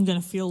like, I'm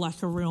going to feel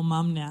like a real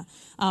mum now.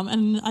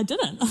 And I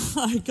didn't.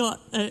 I got,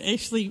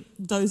 actually,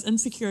 those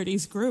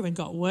insecurities grew and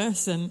got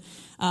worse. And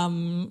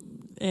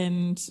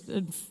in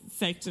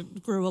fact,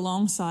 it grew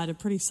alongside a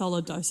pretty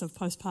solid dose of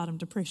postpartum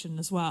depression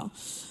as well.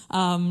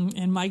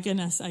 And my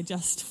goodness, I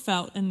just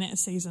felt in that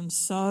season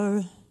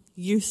so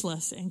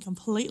useless and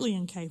completely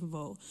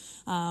incapable.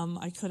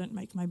 I couldn't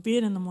make my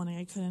bed in the morning.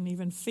 I couldn't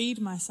even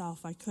feed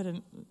myself. I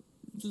couldn't,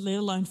 let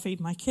alone feed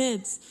my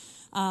kids.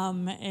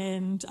 And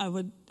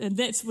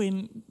that's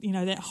when,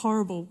 that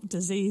horrible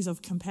disease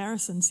of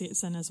comparison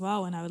sets in as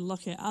well. And I would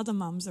look at other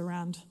mums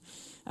around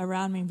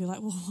me and be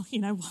like, well,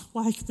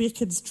 why are their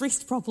kids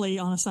dressed properly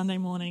on a Sunday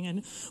morning,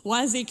 and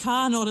why is their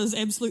car not as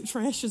absolute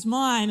trash as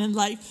mine, and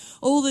like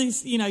all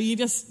these,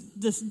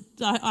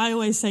 I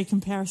always say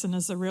comparison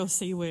is the real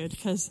C word,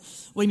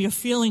 because when you're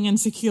feeling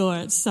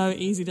insecure, it's so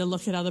easy to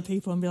look at other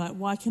people and be like,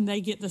 why can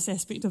they get this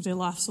aspect of their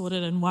life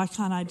sorted, and why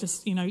can't I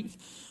just, they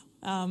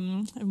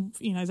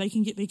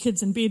can get their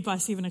kids in bed by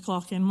 7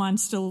 o'clock and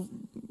mine's still,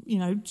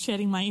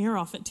 chatting my ear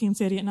off at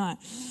 10:30 at night.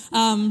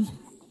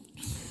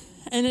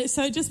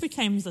 So it just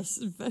became this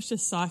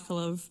vicious cycle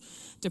of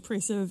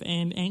depressive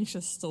and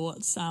anxious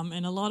thoughts,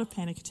 and a lot of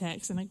panic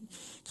attacks. And it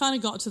kind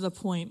of got to the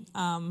point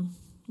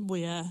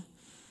where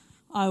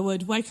I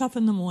would wake up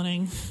in the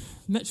morning,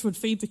 Mitch would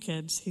feed the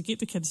kids, he'd get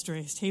the kids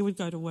dressed, he would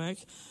go to work.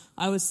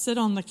 I would sit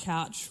on the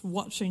couch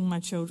watching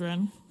my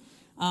children,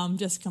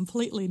 just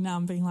completely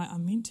numb, being like,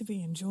 I'm meant to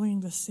be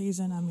enjoying this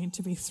season, I'm meant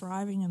to be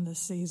thriving in this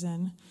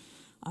season.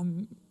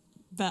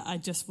 But I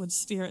just would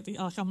stare at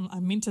I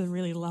meant to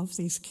really love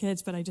these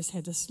kids, but I just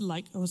had this,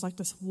 it was like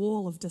this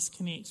wall of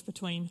disconnect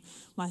between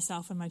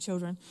myself and my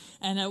children.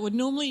 And I'd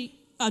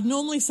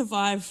normally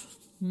survive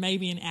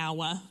maybe an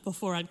hour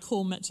before I'd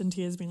call Mitch in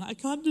tears, being like, I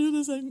can't do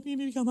this, you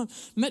need to come home.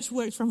 Mitch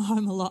worked from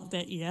home a lot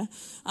that year.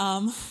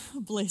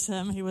 Bless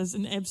him. He was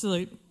an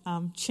absolute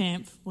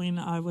champ when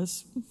I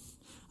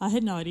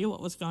had no idea what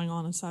was going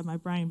on inside my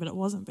brain, but it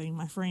wasn't being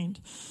my friend.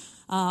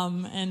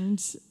 And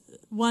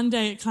one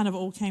day it kind of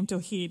all came to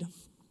a head.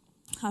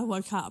 I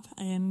woke up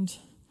and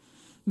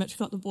Mitch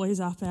got the boys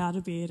up out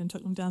of bed and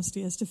took them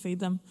downstairs to feed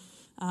them.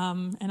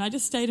 And I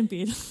just stayed in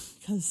bed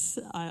because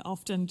I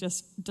often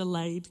just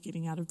delayed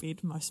getting out of bed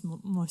most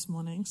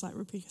mornings. Like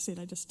Rebecca said,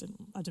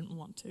 I didn't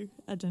want to.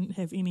 I didn't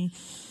have any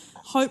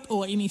hope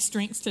or any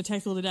strength to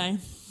tackle the day.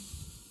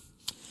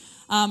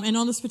 And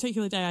on this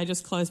particular day, I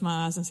just closed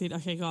my eyes and said,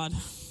 okay, God,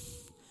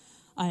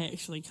 I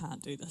actually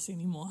can't do this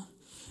anymore.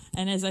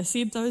 And as I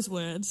said those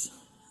words,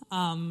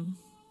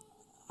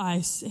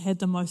 I had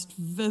the most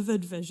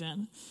vivid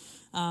vision.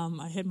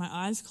 I had my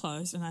eyes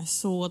closed and I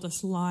saw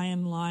this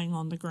lion lying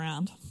on the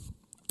ground.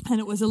 And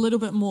it was a little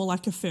bit more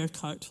like a fur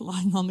coat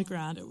lying on the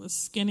ground. It was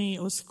skinny,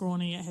 it was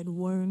scrawny, it had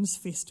wounds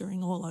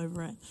festering all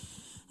over it.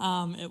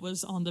 It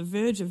was on the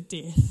verge of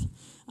death.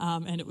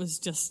 And it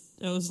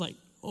was like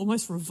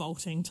almost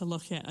revolting to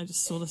look at. I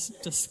just saw this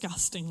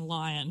disgusting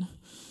lion.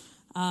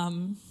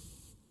 And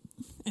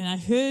I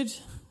heard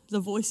the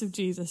voice of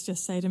Jesus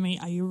just say to me,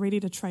 are you ready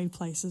to trade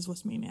places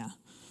with me now?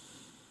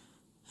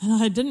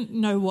 And I didn't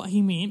know what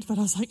he meant, but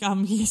I was like,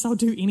 yes, I'll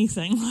do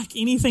anything, like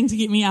anything to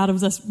get me out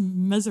of this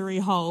misery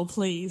hole,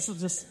 please.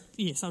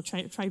 I'll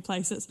trade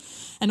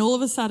places. And all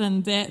of a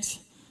sudden, that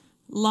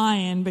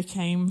lion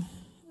became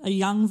a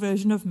young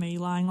version of me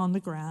lying on the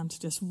ground,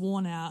 just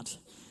worn out,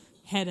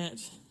 had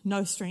it,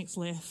 no strength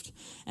left.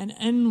 And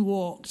in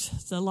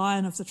walked the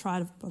Lion of the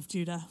tribe of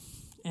Judah.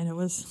 And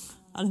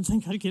I didn't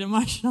think I'd get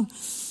emotional.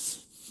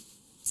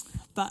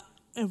 But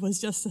it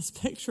was just this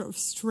picture of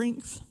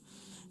strength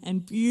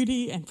and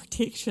beauty and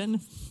protection.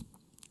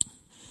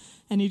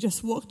 And he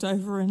just walked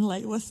over and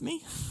lay with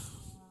me.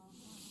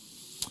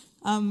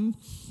 And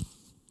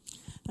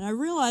I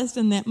realised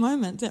in that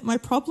moment that my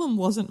problem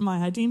wasn't my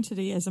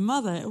identity as a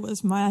mother, it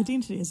was my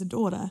identity as a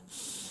daughter.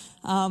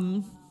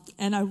 And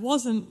I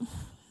wasn't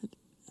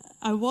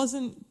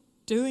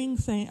doing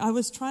things, I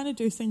was trying to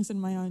do things in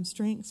my own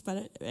strengths,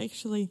 but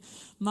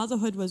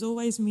motherhood was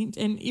always meant,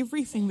 and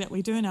everything that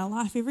we do in our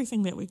life,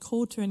 everything that we're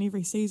called to in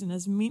every season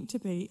is meant to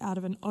be out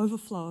of an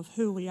overflow of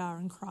who we are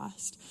in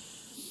Christ.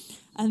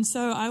 And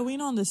so I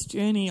went on this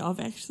journey of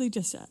actually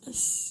just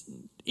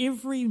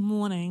every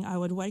morning I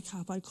would wake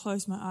up, I'd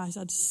close my eyes,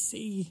 I'd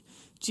see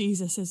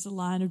Jesus as the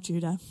Lion of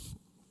Judah.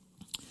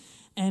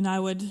 And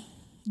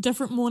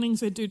different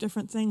mornings we'd do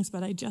different things,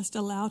 but I just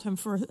allowed him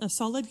for a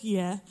solid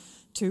year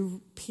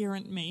to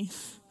parent me.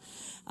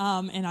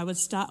 And I would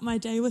start my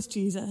day with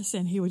Jesus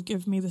and he would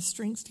give me the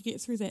strength to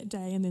get through that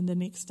day, and then the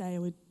next day I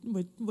would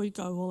would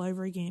go all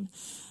over again.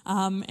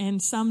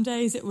 And some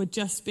days it would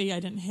just be I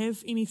didn't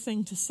have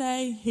anything to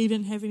say, he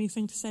didn't have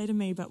anything to say to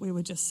me, but we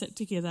would just sit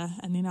together,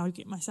 and then I would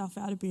get myself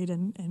out of bed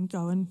and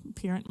go and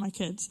parent my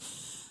kids.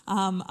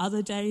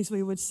 Other days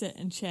we would sit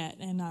and chat,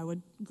 and I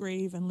would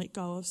grieve and let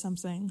go of some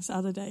things.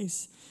 Other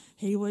days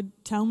he would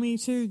tell me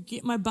to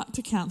get my butt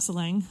to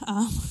counselling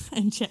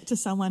and chat to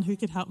someone who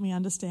could help me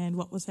understand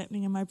what was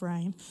happening in my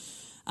brain.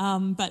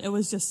 But it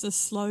was just a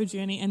slow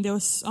journey, and there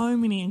were so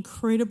many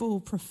incredible,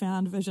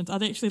 profound visions.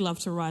 I'd actually love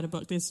to write a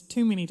book. There's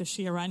too many to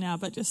share right now,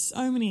 but just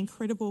so many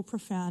incredible,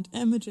 profound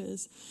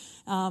images,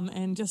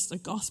 and just the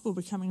gospel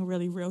becoming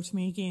really real to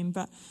me again.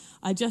 But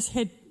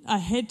I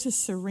had to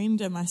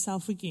surrender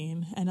myself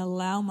again and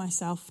allow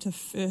myself to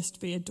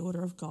first be a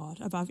daughter of God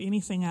above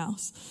anything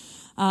else.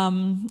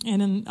 And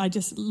then I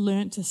just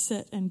learnt to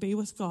sit and be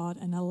with God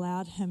and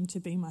allowed him to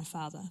be my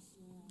father.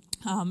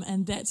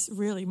 And that's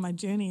really my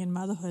journey in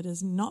motherhood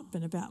has not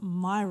been about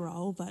my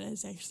role, but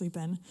it's actually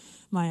been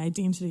my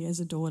identity as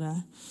a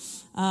daughter.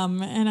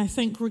 And I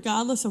think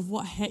regardless of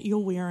what hat you're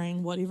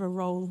wearing, whatever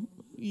role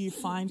you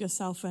find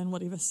yourself in,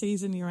 whatever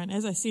season you're in,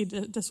 as I said,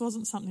 this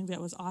wasn't something that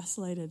was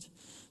isolated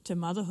to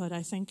motherhood.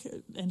 I think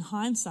in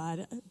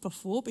hindsight,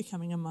 before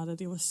becoming a mother,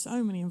 there were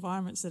so many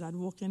environments that I'd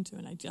walk into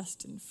and I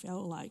just didn't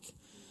feel like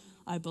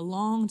I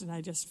belonged, and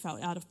I just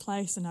felt out of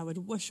place, and I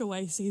would wish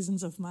away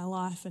seasons of my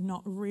life and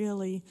not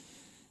really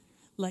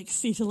like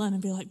settle in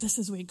and be like, this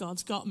is where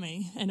God's got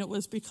me. And it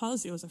was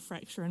because there was a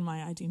fracture in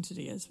my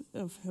identity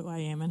of who I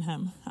am in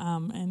him.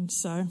 And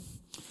so,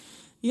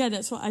 yeah,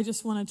 that's what I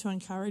just wanted to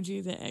encourage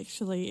you, that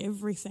actually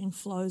everything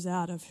flows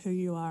out of who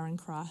you are in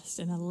Christ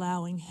and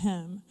allowing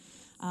him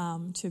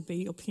to be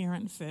your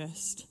parent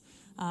first.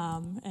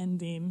 And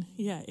then,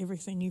 yeah,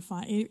 everything you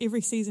find,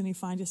 every season you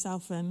find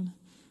yourself in,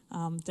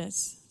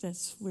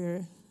 that's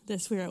where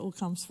it all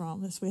comes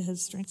from. That's where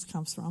his strength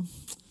comes from.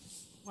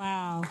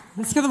 Wow.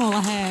 Let's give them all a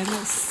hand.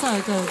 That's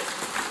so good.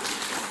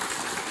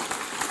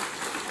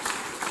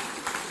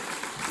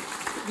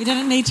 We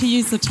didn't need to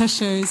use the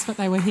tissues, but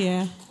they were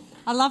here.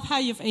 I love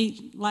how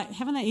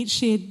haven't they each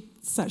shared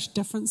such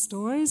different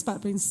stories,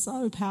 but been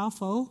so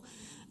powerful.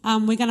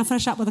 We're going to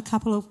finish up with a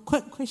couple of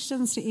quick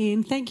questions to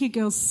end. Thank you,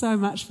 girls, so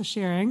much for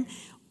sharing.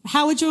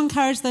 How would you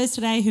encourage those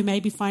today who may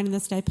be finding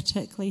this day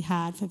particularly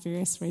hard for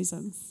various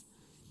reasons?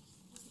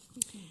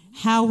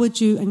 How would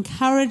you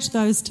encourage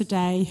those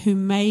today who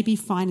may be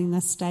finding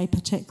this day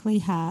particularly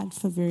hard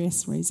for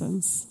various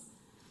reasons?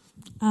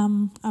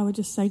 I would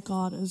just say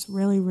God is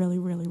really, really,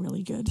 really,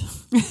 really good.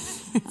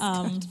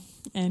 Good.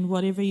 And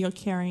whatever you're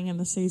carrying in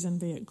the season,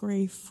 be it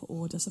grief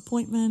or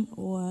disappointment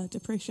or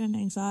depression,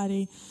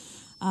 anxiety,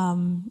 I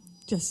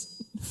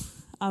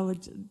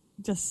would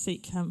just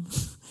seek him.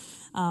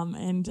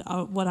 And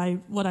what I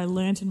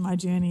learned in my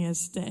journey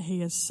is that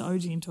he is so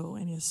gentle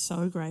and he is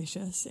so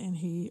gracious, and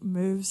he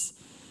moves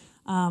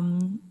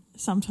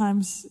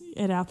sometimes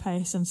at our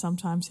pace, and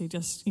sometimes he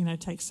just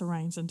takes the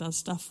reins and does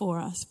stuff for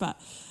us. But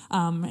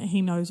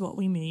he knows what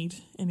we need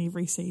in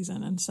every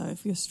season. And so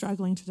if you're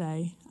struggling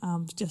today,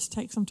 just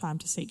take some time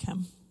to seek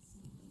him.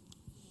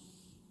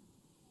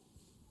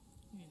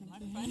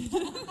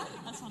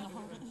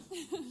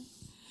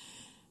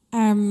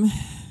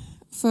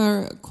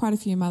 For quite a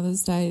few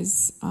Mother's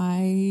Days,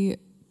 I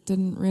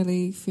didn't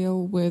really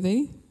feel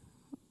worthy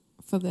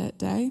for that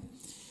day.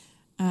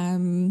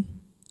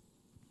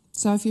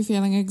 So if you're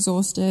feeling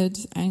exhausted,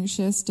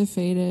 anxious,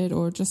 defeated,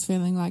 or just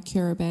feeling like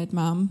you're a bad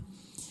mum,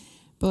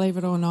 believe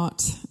it or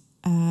not,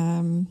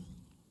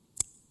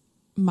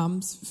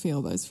 mums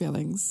feel those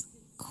feelings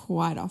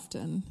quite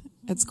often.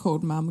 It's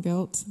called mum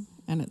guilt,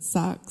 and it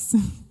sucks.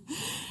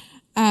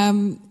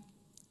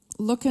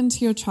 Look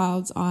into your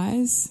child's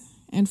eyes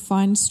and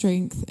find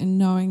strength in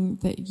knowing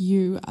that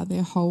you are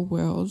their whole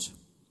world.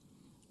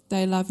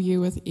 They love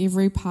you with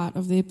every part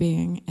of their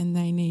being, and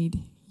they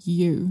need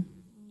you.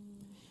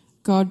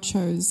 God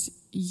chose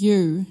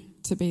you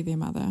to be their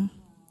mother,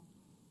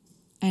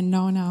 and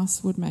no one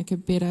else would make a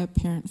better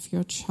parent for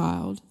your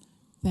child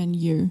than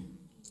you.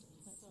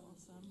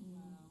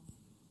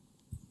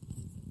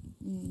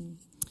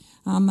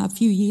 A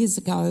few years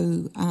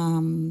ago,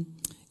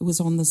 it was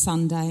on the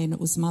Sunday and it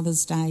was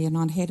Mother's Day, and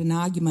I'd had an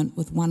argument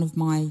with one of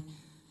my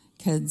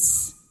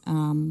kids,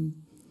 and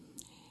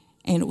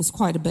it was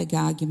quite a big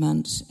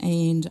argument,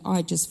 and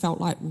I just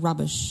felt like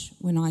rubbish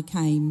when I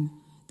came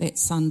that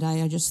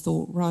Sunday. I just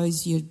thought,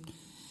 Rose, you're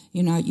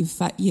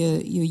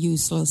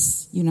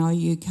useless.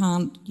 You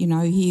can't. Here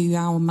you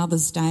are on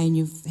Mother's Day, and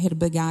you've had a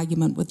big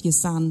argument with your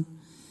son.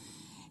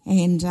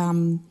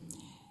 And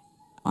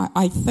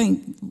I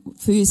think,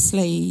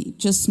 firstly,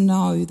 just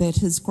know that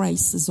His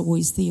grace is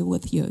always there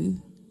with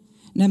you,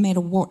 no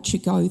matter what you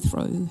go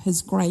through.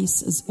 His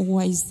grace is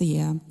always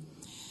there.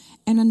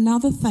 And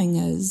another thing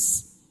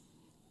is,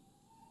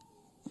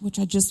 which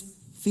I just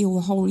feel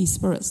the Holy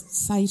Spirit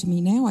say to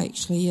me now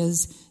actually,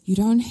 is you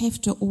don't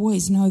have to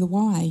always know the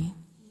why.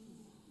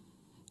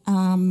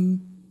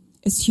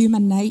 It's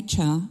human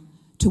nature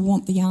to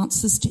want the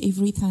answers to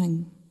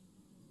everything,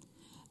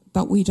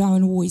 but we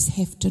don't always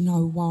have to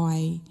know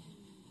why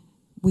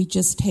We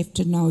just have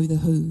to know the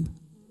who.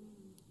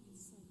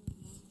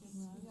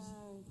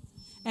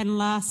 And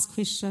last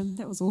question,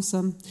 that was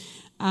awesome.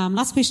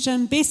 Last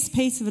question, best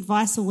piece of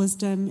advice or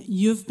wisdom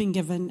you've been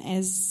given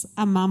as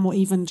a mum or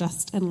even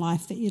just in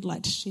life that you'd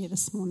like to share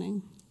this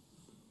morning?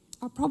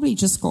 I probably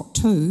just got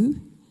two.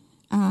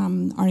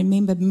 I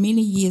remember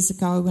many years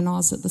ago when I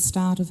was at the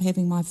start of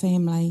having my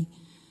family,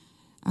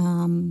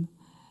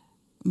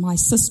 my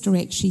sister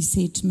actually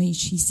said to me,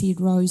 she said,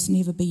 Rose,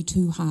 never be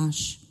too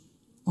harsh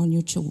on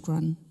your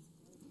children.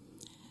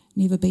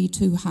 Never be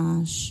too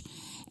harsh.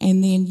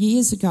 And then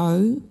years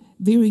ago,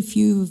 very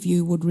few of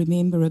you would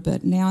remember a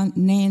bit, now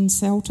Nan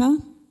Salter,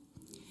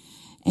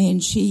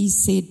 and she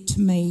said to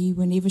me,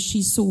 whenever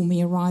she saw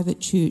me arrive at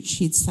church,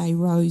 she'd say,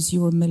 Rose,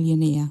 you're a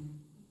millionaire.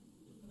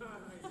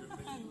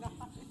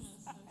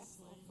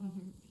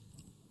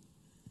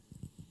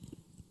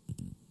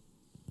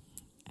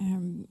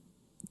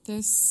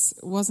 This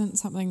wasn't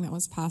something that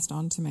was passed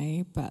on to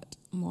me, but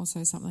more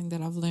so something that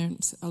I've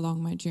learnt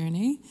along my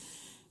journey.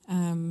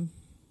 So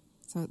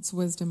it's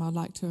wisdom I'd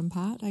like to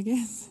impart, I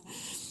guess.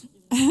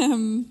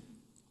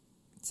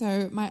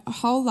 So my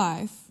whole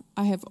life,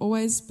 I have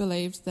always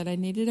believed that I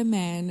needed a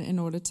man in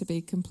order to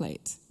be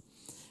complete.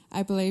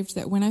 I believed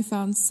that when I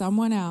found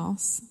someone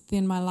else,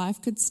 then my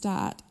life could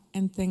start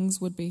and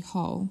things would be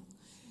whole.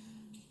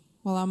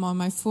 Well, I'm on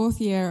my 4th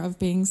year of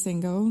being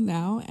single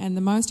now, and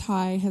the Most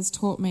High has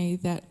taught me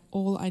that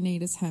all I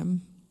need is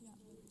Him.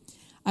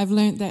 I've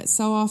learnt that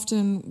so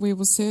often we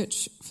will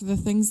search for the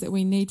things that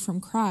we need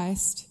from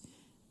Christ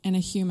in a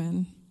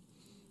human,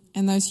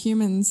 and those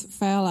humans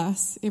fail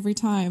us every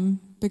time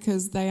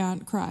because they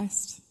aren't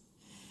Christ.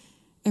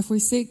 If we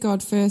seek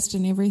God first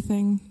in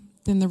everything,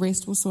 then the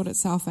rest will sort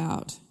itself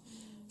out.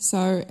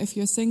 So if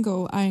you're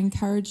single, I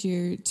encourage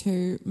you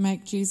to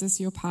make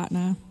Jesus your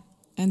partner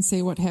and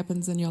see what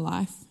happens in your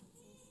life.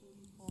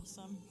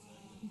 Awesome.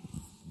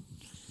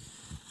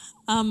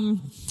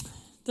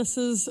 This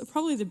is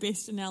probably the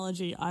best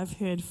analogy I've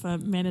heard for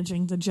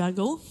managing the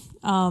juggle,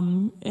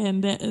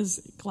 and that is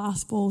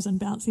glass balls and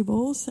bouncy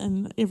balls.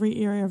 In every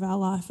area of our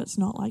life, it's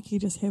not like you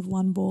just have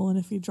one ball, and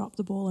if you drop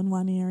the ball in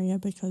one area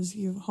because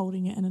you're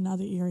holding it in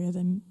another area,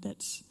 then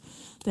that's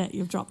that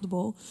you've dropped the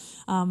ball.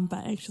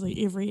 But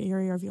actually every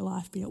area of your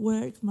life, be it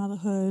work,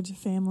 motherhood,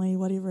 family,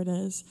 whatever it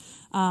is,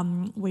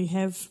 we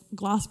have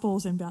glass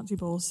balls and bouncy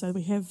balls. So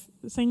we have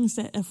things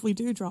that if we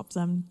do drop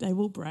them, they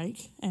will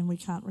break and we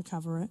can't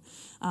recover it.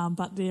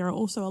 But there are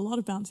also a lot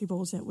of bouncy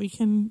balls that we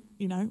can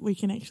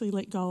actually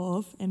let go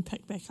of and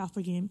pick back up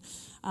again.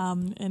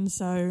 And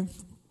so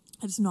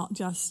it's not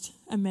just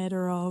a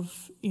matter of,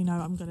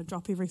 I'm going to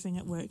drop everything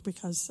at work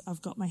because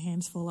I've got my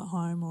hands full at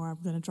home, or I'm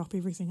going to drop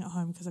everything at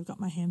home because I've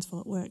got my hands full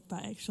at work,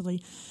 but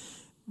actually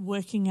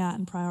working out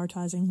and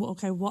prioritising,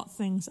 what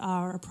things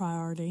are a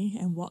priority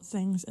and what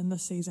things in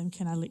this season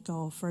can I let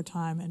go of for a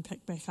time and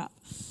pick back up.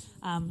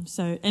 And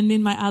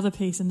then my other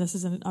piece, and this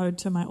is an ode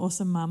to my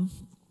awesome mum,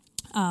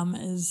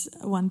 is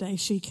one day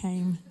she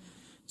came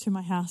to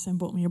my house and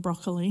bought me a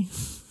broccoli.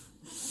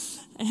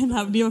 And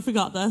I've never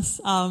forgot this.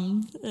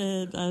 And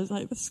I was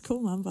like, this is cool,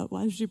 Mum, but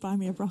why did you buy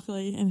me a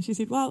broccoli? And she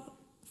said, well,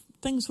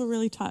 things were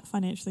really tight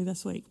financially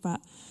this week,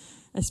 but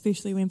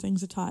especially when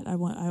things are tight, I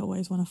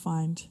always want to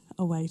find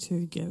a way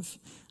to give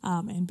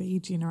and be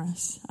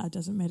generous. It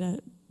doesn't matter.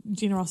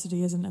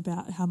 Generosity isn't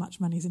about how much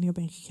money's in your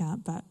bank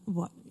account, but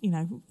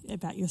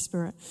about your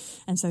spirit.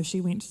 And so she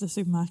went to the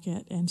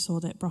supermarket and saw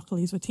that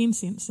broccolis were 10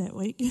 cents that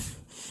week.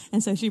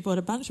 And so she bought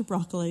a bunch of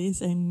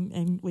broccolis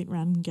and went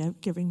around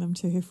giving them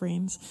to her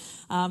friends.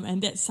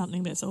 And that's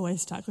something that's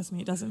always stuck with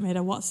me. It doesn't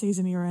matter what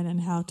season you're in and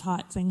how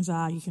tight things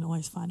are, you can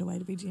always find a way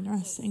to be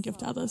generous and give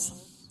to others.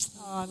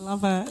 Oh, I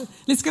love it.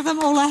 Let's give them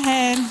all a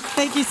hand.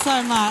 Thank you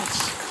so much.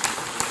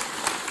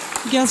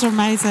 You girls are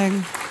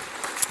amazing.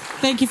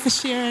 Thank you for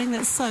sharing.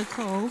 That's so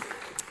cool.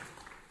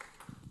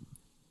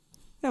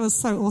 That was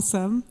so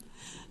awesome.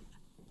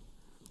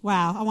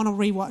 Wow, I want to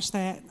rewatch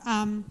that.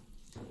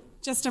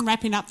 Just in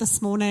wrapping up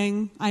this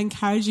morning, I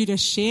encourage you to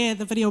share.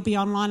 The video will be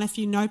online if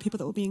you know people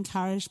that will be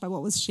encouraged by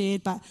what was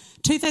shared. But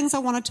 2 things I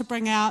wanted to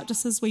bring out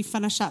just as we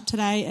finish up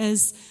today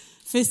is,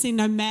 firstly,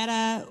 no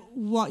matter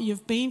what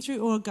you've been through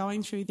or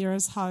going through, there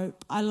is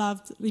hope. I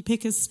loved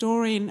Rebecca's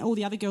story and all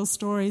the other girls'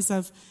 stories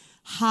of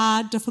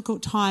hard,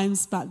 difficult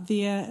times, but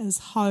there is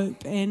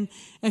hope. And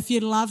if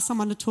you'd love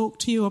someone to talk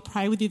to you or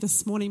pray with you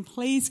this morning,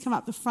 please come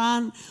up the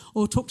front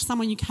or talk to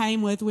someone you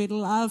came with. We'd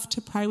love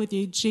to pray with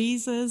you.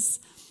 Jesus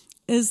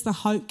is the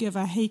hope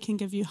giver. He can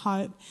give you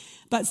hope.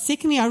 But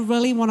secondly, I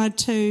really wanted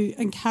to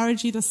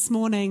encourage you this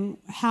morning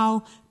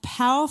how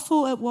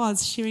powerful it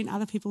was sharing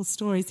other people's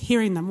stories,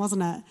 hearing them,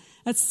 wasn't it?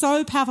 It's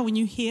so powerful when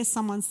you hear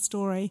someone's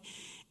story.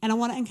 And I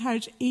want to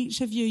encourage each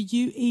of you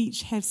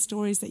each have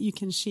stories that you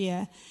can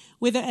share.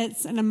 Whether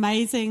it's an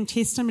amazing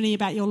testimony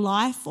about your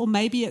life, or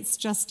maybe it's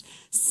just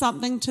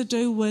something to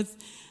do with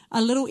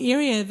a little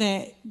area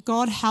that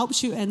God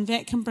helps you in,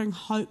 that can bring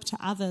hope to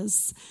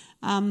others.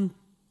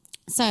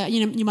 So,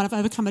 you might have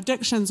overcome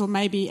addictions, or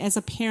maybe as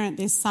a parent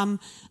there's some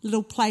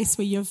little place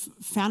where you've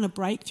found a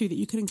breakthrough that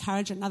you could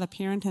encourage another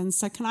parent in.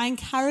 So can I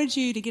encourage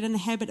you to get in the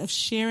habit of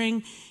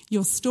sharing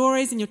your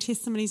stories and your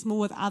testimonies more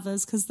with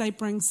others, because they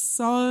bring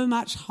so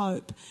much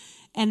hope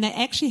and they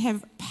actually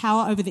have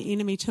power over the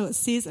enemy too. It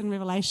says in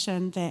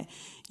Revelation that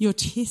your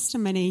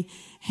testimony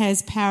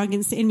has power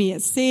against the enemy.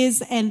 It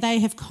says, and they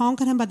have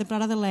conquered him by the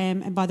blood of the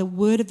Lamb and by the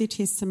word of their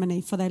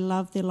testimony, for they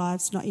love their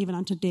lives not even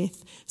unto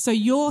death. So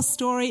your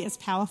story is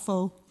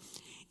powerful.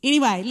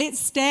 Anyway, let's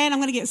stand.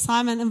 I'm going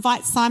to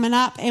invite Simon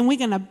up, and we're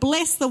going to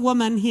bless the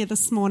woman here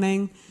this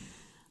morning.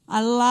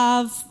 I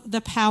love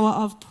the power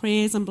of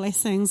prayers and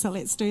blessings, so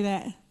let's do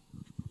that.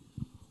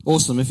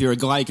 Awesome. If you're a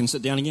guy, you can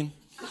sit down again.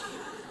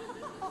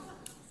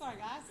 Sorry,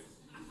 guys.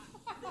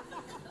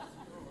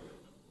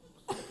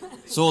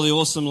 So all the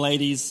awesome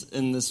ladies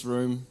in this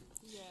room.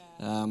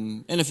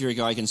 And if you're a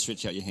guy, you can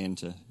stretch out your hand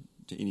to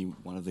any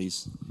one of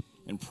these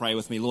and pray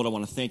with me. Lord, I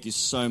want to thank you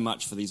so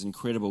much for these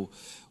incredible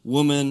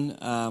women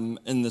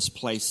in this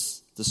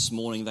place this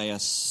morning. They are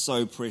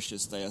so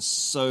precious. They are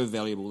so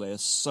valuable. They are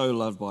so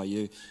loved by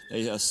you.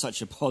 They are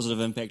such a positive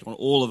impact on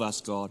all of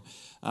us, God.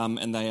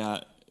 And they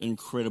are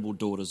incredible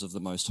daughters of the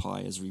Most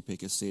High, as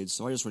Rebecca said.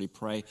 So I just really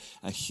pray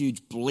a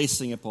huge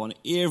blessing upon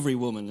every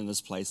woman in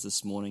this place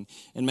this morning,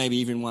 and maybe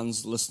even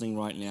ones listening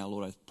right now.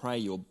 Lord, I pray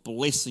your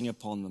blessing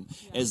upon them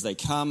as they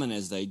come and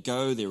as they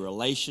go, their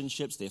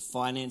relationships, their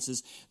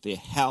finances, their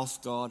health,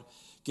 God.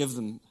 Give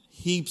them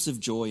heaps of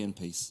joy and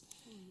peace.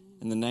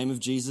 In the name of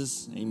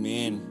Jesus,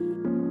 amen.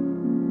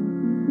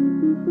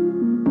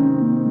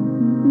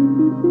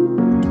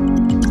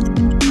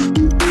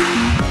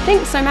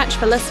 Thanks so much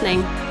for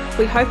listening.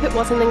 We hope it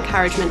was an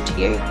encouragement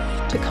to you.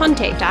 To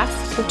contact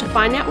us or to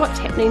find out what's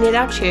happening at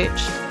our church,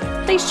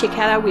 please check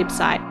out our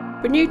website,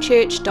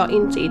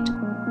 renewchurch.nz.